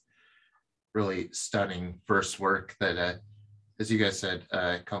 and it's really stunning first work that, as you guys said,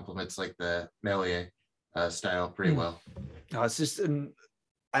 complements the Méliès style pretty well. No, it's just an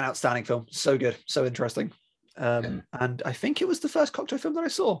outstanding film. So good, so interesting. And I think it was the first Cocteau film that I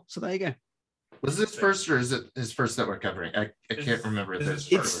saw. So there you go. Was this first, or is it his first that we're covering? I can't remember this.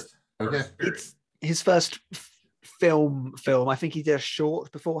 Okay. It's his first film. I think he did a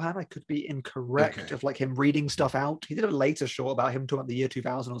short beforehand. I could be incorrect of him reading stuff out. He did a later short about him talking about the year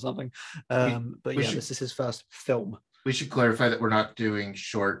 2000 or something. This is his first film. We should clarify that we're not doing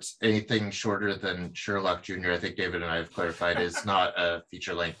shorts. Anything shorter than Sherlock Jr., I think David and I have clarified, is not a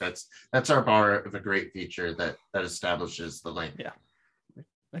feature length. That's our bar of a great feature that establishes the length. Yeah.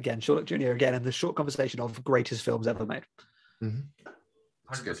 Again, Sherlock Jr. again in the short conversation of greatest films ever made.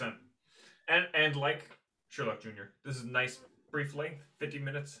 100%. And like Sherlock Jr., this is nice brief length, 50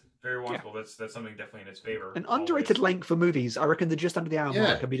 minutes, very watchable. That's something definitely in its favor. An underrated length for movies. I reckon they're just under the hour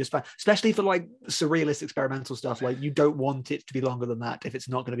mark can be just fine, especially for like surrealist experimental stuff. Like you don't want it to be longer than that if it's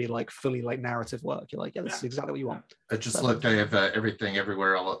not going to be like fully like narrative work. You're like, this is exactly what you want. I just looked. I have Everything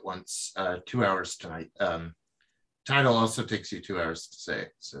Everywhere All at Once. 2 hours tonight. Title also takes you 2 hours to say,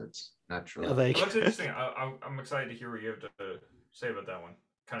 so it's naturally. Well, that's interesting. I'm excited to hear what you have to say about that one.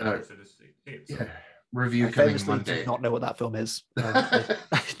 Kind of interested to see it. So. Yeah. Review coming Monday. Do not know what that film is.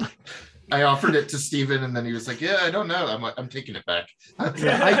 I offered it to Steven and then he was like, "Yeah, I don't know. I'm taking it back."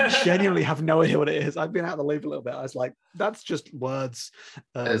 I genuinely have no idea what it is. I've been out of the loop a little bit. I was like, "That's just words."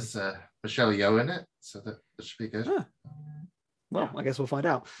 There's Michelle Yeoh in it, so that should be good. Well, I guess we'll find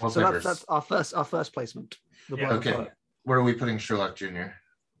out. Well, so that's our first placement. Okay. Where are we putting Sherlock Jr.?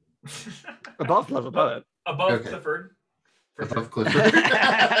 Above Blood of a Poet. Above Clifford. Above Clifford.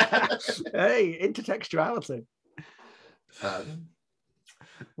 Hey, intertextuality.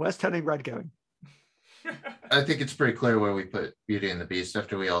 Where's Turning Red going? I think it's pretty clear where we put Beauty and the Beast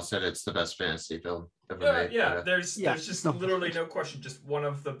after we all said it's the best fantasy film ever made. Yeah, there's just literally no question. Just one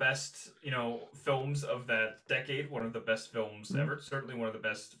of the best, films of that decade. One of the best films ever. Certainly one of the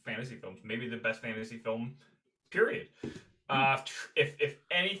best fantasy films. Maybe the best fantasy film, period. If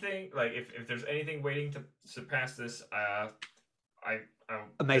anything, like if there's anything waiting to surpass this,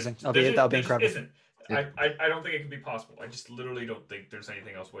 amazing. That'll be incredible. Isn't. I don't think it can be possible. I just literally don't think there's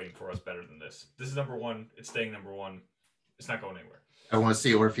anything else waiting for us better than this. This is number one. It's staying number one. It's not going anywhere. I want to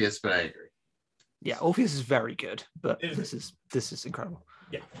see Orpheus, but I agree. Yeah, Orpheus is very good, but this is incredible.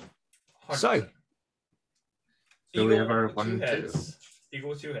 Yeah. 100%. So we have our 1, 2. Eagle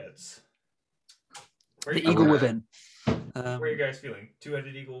with 2 heads. The Eagle Within. Where are you guys feeling?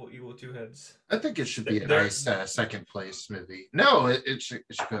 2-headed eagle with 2 heads. I think it should be a nice second place movie. No, it should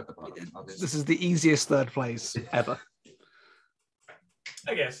go at the bottom. Obviously. This is the easiest third place ever.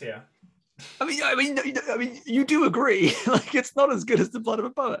 I guess, yeah. I mean, you do agree. Like, it's not as good as The Blood of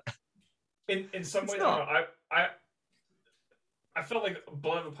a Poet. In some ways, I felt like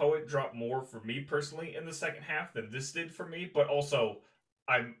Blood of a Poet dropped more for me personally in the second half than this did for me, but also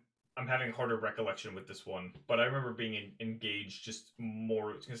I'm having a harder recollection with this one, but I remember being engaged just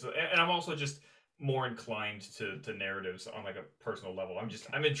more, and I'm also just more inclined to narratives on like a personal level.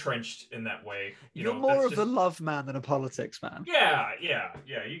 I'm entrenched in that way. You're more of a love man than a politics man. Yeah,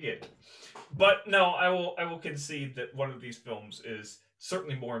 you get it. But no, I will concede that one of these films is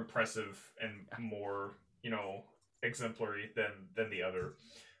certainly more impressive and more, exemplary than the other.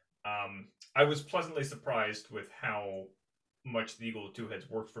 I was pleasantly surprised with how much The Eagle with 2 Heads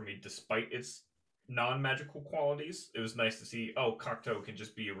worked for me despite its non-magical qualities. It was nice to see, Cocteau can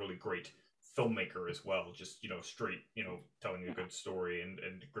just be a really great filmmaker as well, just straight, telling a good story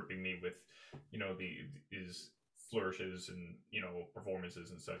and gripping me with his flourishes and performances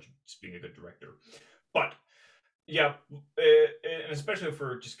and such, just being a good director. But yeah, and especially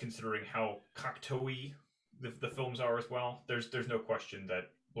for just considering how Cocteau-y the films are as well, there's no question that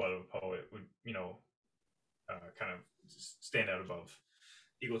Blood of a Poet would kind of stand out above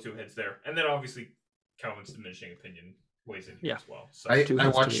Eagle 2 Heads there. And then obviously Calvin's diminishing opinion weighs in here as well. So I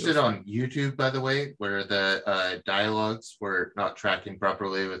watched it on YouTube, by the way, where the dialogues were not tracking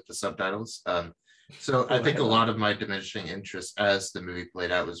properly with the subtitles. So I think a lot of my diminishing interest as the movie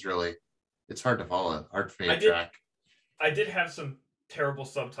played out was really, it's hard to follow, hard for me to track. I did have some terrible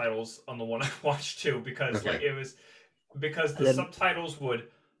subtitles on the one I watched too, because the subtitles would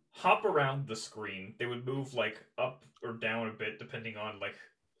hop around the screen. They would move like up or down a bit depending on like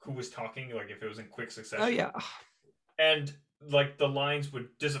who was talking, like if it was in quick succession. Oh yeah. And like the lines would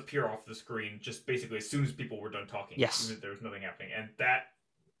disappear off the screen just basically as soon as people were done talking. Yes. Even if there was nothing happening. And that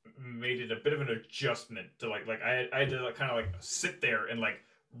made it a bit of an adjustment to like I had to like kind of like sit there and like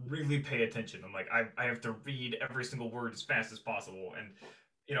really pay attention. I'm like I have to read every single word as fast as possible. And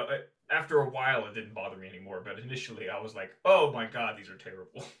after a while, it didn't bother me anymore. But initially, I was like, "Oh my god, these are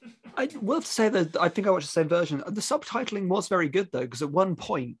terrible." I will have to say that I think I watched the same version. The subtitling was very good though, because at one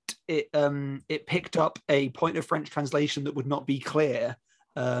point it picked up a point of French translation that would not be clear,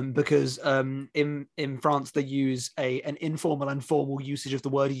 because in France they use an informal and formal usage of the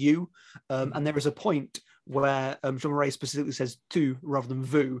word "you," and there is a point where Jean Renoir specifically says "tu" rather than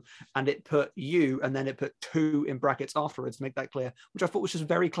 "vous," and it put "you" and then it put "tu" in brackets afterwards to make that clear, which I thought was just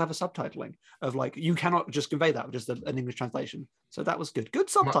very clever subtitling of like, you cannot just convey that with just an English translation. So that was good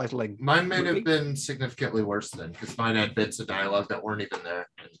subtitling. Mine may have been significantly worse then, because mine had bits of dialogue that weren't even there.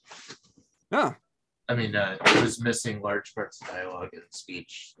 Yeah. I mean, it was missing large parts of dialogue and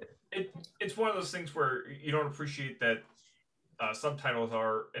speech. It's one of those things where you don't appreciate that subtitles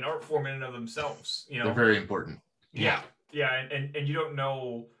are an art form in and of themselves. They're very important. Yeah. Yeah, and you don't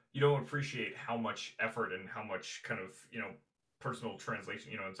know, you don't appreciate how much effort and how much kind of, personal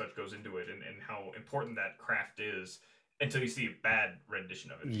translation, and such goes into it, and how important that craft is until you see a bad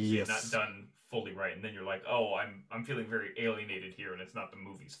rendition of it. You see it not Yes. done fully right, and then you're like, oh, I'm feeling very alienated here, and it's not the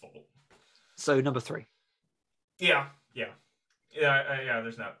movie's fault. So number 3. Yeah.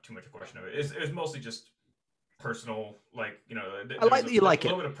 There's not too much a question of it. It was mostly just personal, like, I like that you like a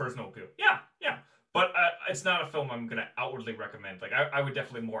little bit of personal appeal. Yeah. But it's not a film I'm gonna outwardly recommend. Like, I would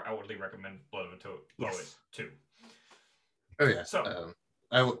definitely more outwardly recommend Blood of a Poet too. Oh yeah. So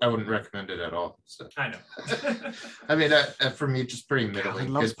I wouldn't recommend it at all. So I know. I mean, for me, just pretty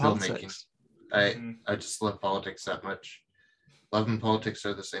middling. Good filmmaking. Politics. I just love politics that much. Love and politics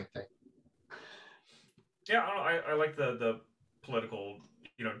are the same thing. Yeah, I like the political,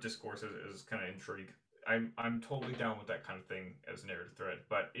 discourse is kind of intrigue. I'm totally down with that kind of thing as a narrative thread.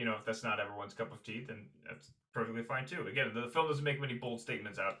 But if that's not everyone's cup of tea, then that's perfectly fine too. Again, the film doesn't make many bold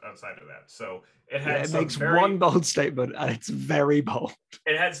statements outside of that. So it makes one bold statement, and it's very bold.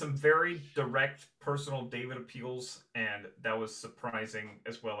 It had some very direct personal David appeals, and that was surprising,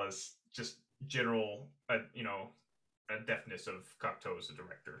 as well as just general, a deftness of Cocteau as a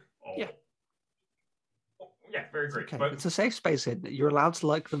director. Yeah, very great. Okay. But it's a safe space here. You're allowed to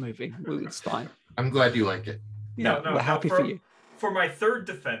like the movie. It's fine. I'm glad you like it. No, we're happy for you. For my third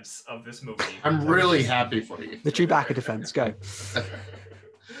defense of this movie, I'm really happy for you. The Chewbacca defense, go.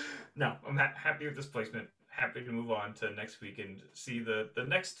 No, I'm happy with this placement. Happy to move on to next week and see the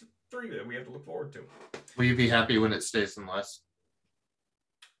next 3 that we have to look forward to. Will you be happy when it stays in last?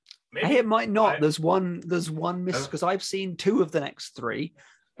 Maybe. Hey, it might not. There's one miss, because I've seen 2 of the next 3,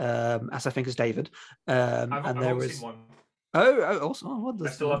 as I think is David. I've only seen one. Also, I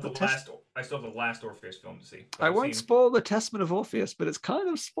still have the last Orpheus film to see. I won't spoil the Testament of Orpheus, but it's kind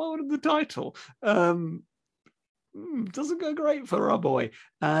of spoiled in the title. Doesn't go great for our boy.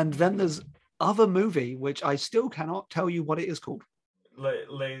 And then there's other movie, which I still cannot tell you what it is called.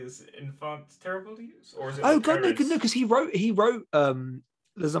 Les Enfants Terribles? Or is it? Oh God, no, because he wrote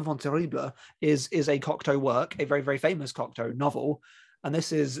Les Enfants Terribles is a Cocteau work, a very, very famous Cocteau novel. And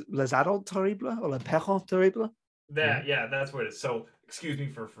this is Les Adultes Terribles or Les Parents Terribles. That's what it is. So excuse me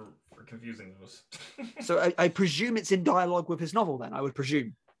for confusing those. So I presume it's in dialogue with his novel then, I would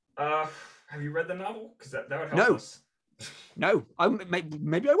presume. Have you read the novel? Because that would help us. No.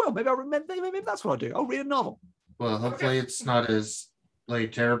 Maybe I will. Maybe I'll remember. Maybe that's what I'll do. I'll read a novel. Well, hopefully it's not as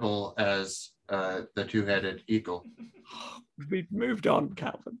terrible as the Two-Headed Eagle. We've moved on,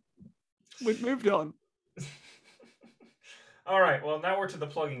 Calvin. We've moved on. All right. Well, now we're to the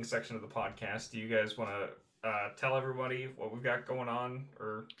plugging section of the podcast. Do you guys want to tell everybody what we've got going on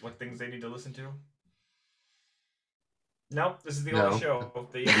or what things they need to listen to? Nope. This is the only show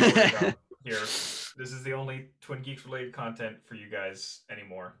that you can worry about here. This is the only Twin Geeks related content for you guys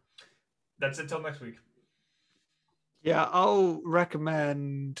anymore. That's it till next week. Yeah, I'll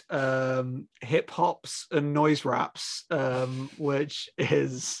recommend Hip Hops and Noise Raps, which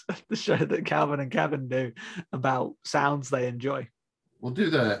is the show that Calvin and Kevin do about sounds they enjoy. We'll do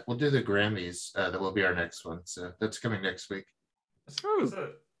the Grammys. That will be our next one. So that's coming next week. All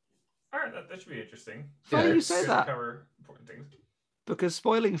right, that should be interesting. Why do you say that? Cover important things. Because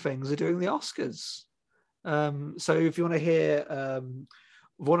Spoiling Things are doing the Oscars. So if you want to hear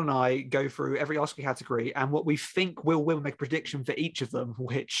Vaughn and I go through every Oscar category and what we think we'll make a prediction for each of them,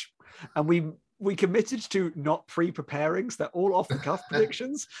 and we committed to not pre-preparing, so they're all off the cuff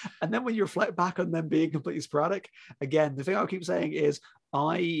predictions. And then when you reflect back on them being completely sporadic, again, the thing I'll keep saying is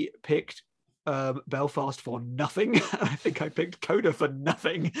I picked Belfast for nothing. I think I picked Coda for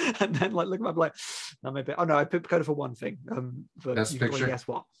nothing. And then looking up I picked Coda for one thing. Best picture. Guess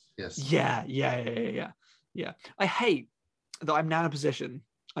what? Yes. Yeah. I hate that I'm now in a position.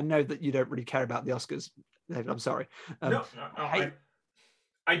 I know that you don't really care about the Oscars, David. I'm sorry. No,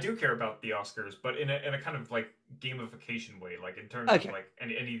 I do care about the Oscars, but in a kind of like gamification way, like in terms of like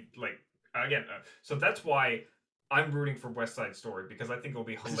any like again. So that's why I'm rooting for West Side Story, because I think it'll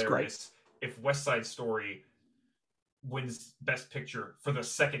be hilarious if West Side Story wins Best Picture for the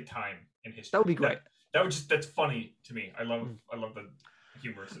second time in history. That would be great. That's funny to me. I love the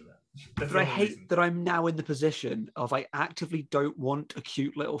humorous of that. But I hate that I'm now in the position of I actively don't want a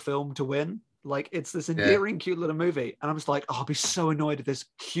cute little film to win. Like, it's this endearing, cute little movie. And I'm just like, I'll be so annoyed if this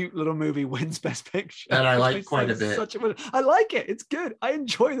cute little movie wins Best Picture. And I like quite a bit. I like it. It's good. I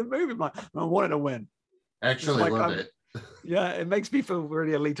enjoy the movie. I want it to win. I actually love it. Yeah, it makes me feel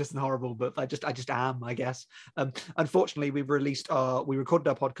really elitist and horrible, but I just am, I guess. Unfortunately, we recorded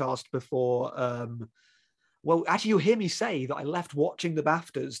our podcast before Well, actually, you'll hear me say that I left watching the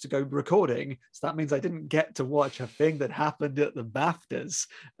BAFTAs to go recording. So that means I didn't get to watch a thing that happened at the BAFTAs.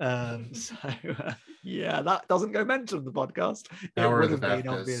 Yeah, that doesn't go mentioned in the podcast. It would have been,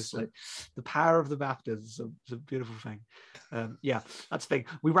 obviously. The power of the BAFTAs is a beautiful thing. Yeah, that's the thing.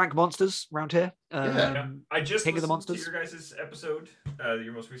 We rank monsters around here. I just King of the listened Monsters. to your guys' episode,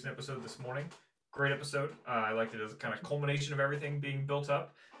 your most recent episode this morning. Great episode. I liked it as a kind of culmination of everything being built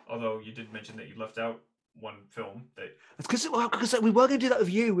up. Although you did mention that you left out one film that it's because we were going to do that with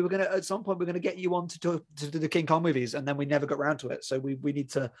you. We were going to, at some point, we're going to get you on to do the King Kong movies, and then we never got around to it. So we need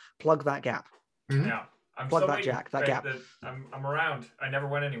to plug that gap. Mm-hmm. Yeah, plug that gap. I'm around. I never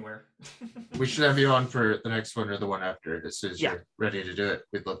went anywhere. We should have you on for the next one or the one after, as soon as you're ready to do it.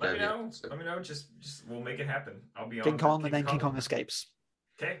 We'd love to have you. So. Let me know. Just we'll make it happen. I'll be on King Kong, and then King Kong Escapes.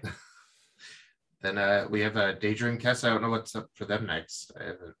 Okay. Then we have a Daydream Cast. I don't know what's up for them next.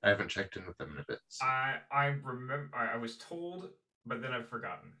 I haven't checked in with them in a bit. So. I remember I was told, but then I've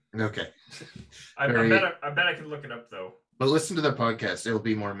forgotten. Okay. I bet I can look it up though. But listen to their podcast; it'll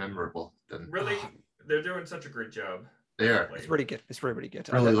be more memorable than. Really, they're doing such a great job. They are. It's really good. It's really, really good.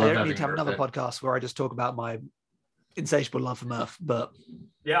 Really I don't need to have another podcast where I just talk about my insatiable love for Murph, but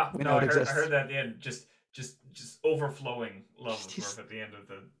yeah, we know it exists. I heard that at the end. Just overflowing love of Murph at the end of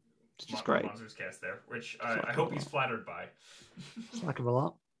the. Just great. Monsters cast there, which I hope he's flattered by. Just like him a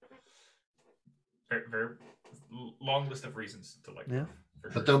lot. Very, very long list of reasons to like. Yeah,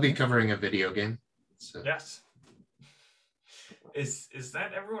 but sure. They'll be covering a video game. So. Yes. Is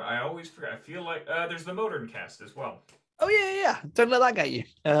that everyone? I always forget. I feel like there's the modern cast as well. Oh yeah. Don't let that get you.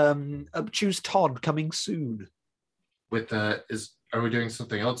 Obtuse Todd coming soon. With are we doing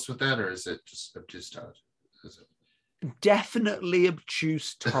something else with that, or is it just Obtuse Todd? Is it? Definitely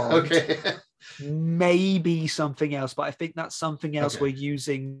Obtuse Todd. Okay. Maybe something else, but I think that's something else we're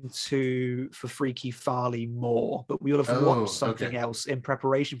using for Freaky Farley more. But we will have watched something else in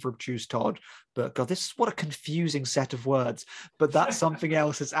preparation for Obtuse Todd. But God, what a confusing set of words. But that something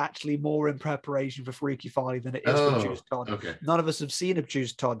else is actually more in preparation for Freaky Farley than it is for Obtuse Todd. Okay. None of us have seen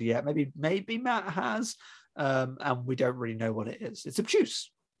Obtuse Todd yet. Maybe Matt has, and we don't really know what it is. It's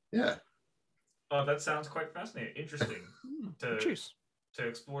obtuse. Yeah. Oh, that sounds quite fascinating. Interesting to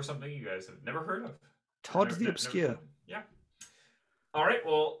explore something you guys have never heard of. Todd the Obscure. Yeah. All right.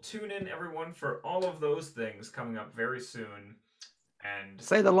 Well, tune in, everyone, for all of those things coming up very soon. And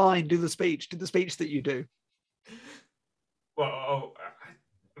say the line. Do the speech. Do the speech that you do. Well,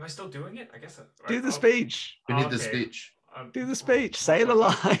 am I still doing it? I guess. Do the speech. We need the speech. Do the speech. Say the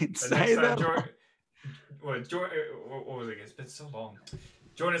line. Say the line. What was it? It's been so long.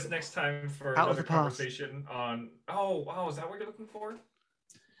 Join us next time for Out another conversation on. Oh, wow! Is that what you're looking for?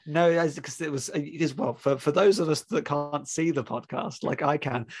 No, because it is well for those of us that can't see the podcast like I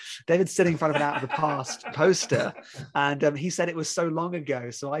can. David's sitting in front of an Out of the Past poster, and he said it was so long ago.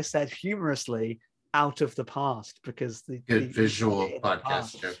 So I said humorously, "Out of the Past," because the visual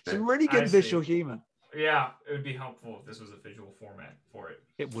podcast. Some really good visual humor. Yeah, it would be helpful if this was a visual format for it.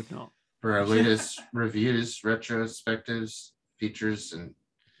 It would not. For our latest reviews, retrospectives, features, and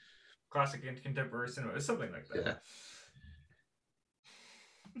classic and contemporary cinema, something like that. Yeah.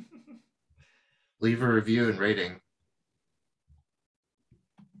 Leave a review and rating.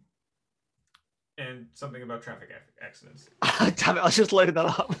 And something about traffic accidents. Damn it, I was just loading that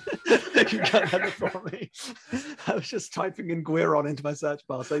up. You got that for me. I was just typing in Guiron into my search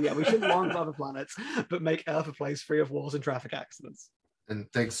bar. So yeah, we shouldn't launch other planets, but make Earth a place free of wars and traffic accidents. And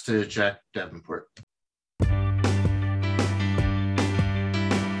thanks to Jack Davenport.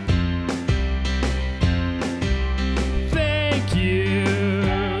 Thank you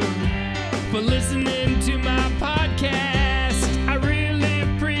for listening to my podcast. I really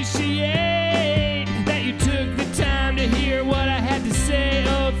appreciate that you took the time to hear what I had to say.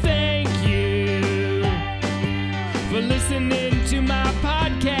 Oh, thank you for listening to my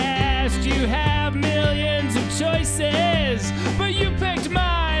podcast. You have millions of choices, but you picked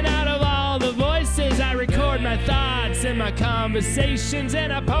mine out of all the voices. I record my thoughts and my conversations,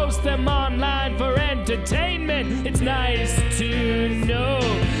 and I post them online for entertainment. It's nice to know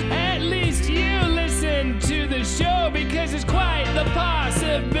at least you listen to the show, because it's quite the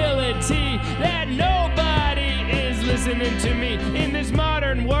possibility that nobody is listening to me in this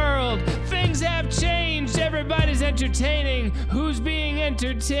modern world. Things have changed. Everybody's entertaining. Who's being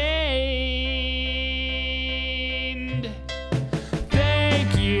entertained?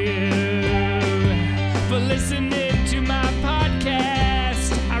 Thank you for listening to my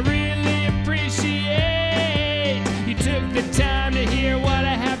podcast. I really appreciate you took the time to hear what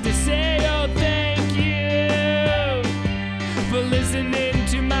I have to say. Oh, thank you for listening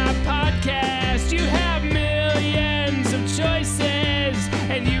to my podcast. You have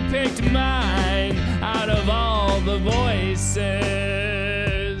picked mine out of all the voices.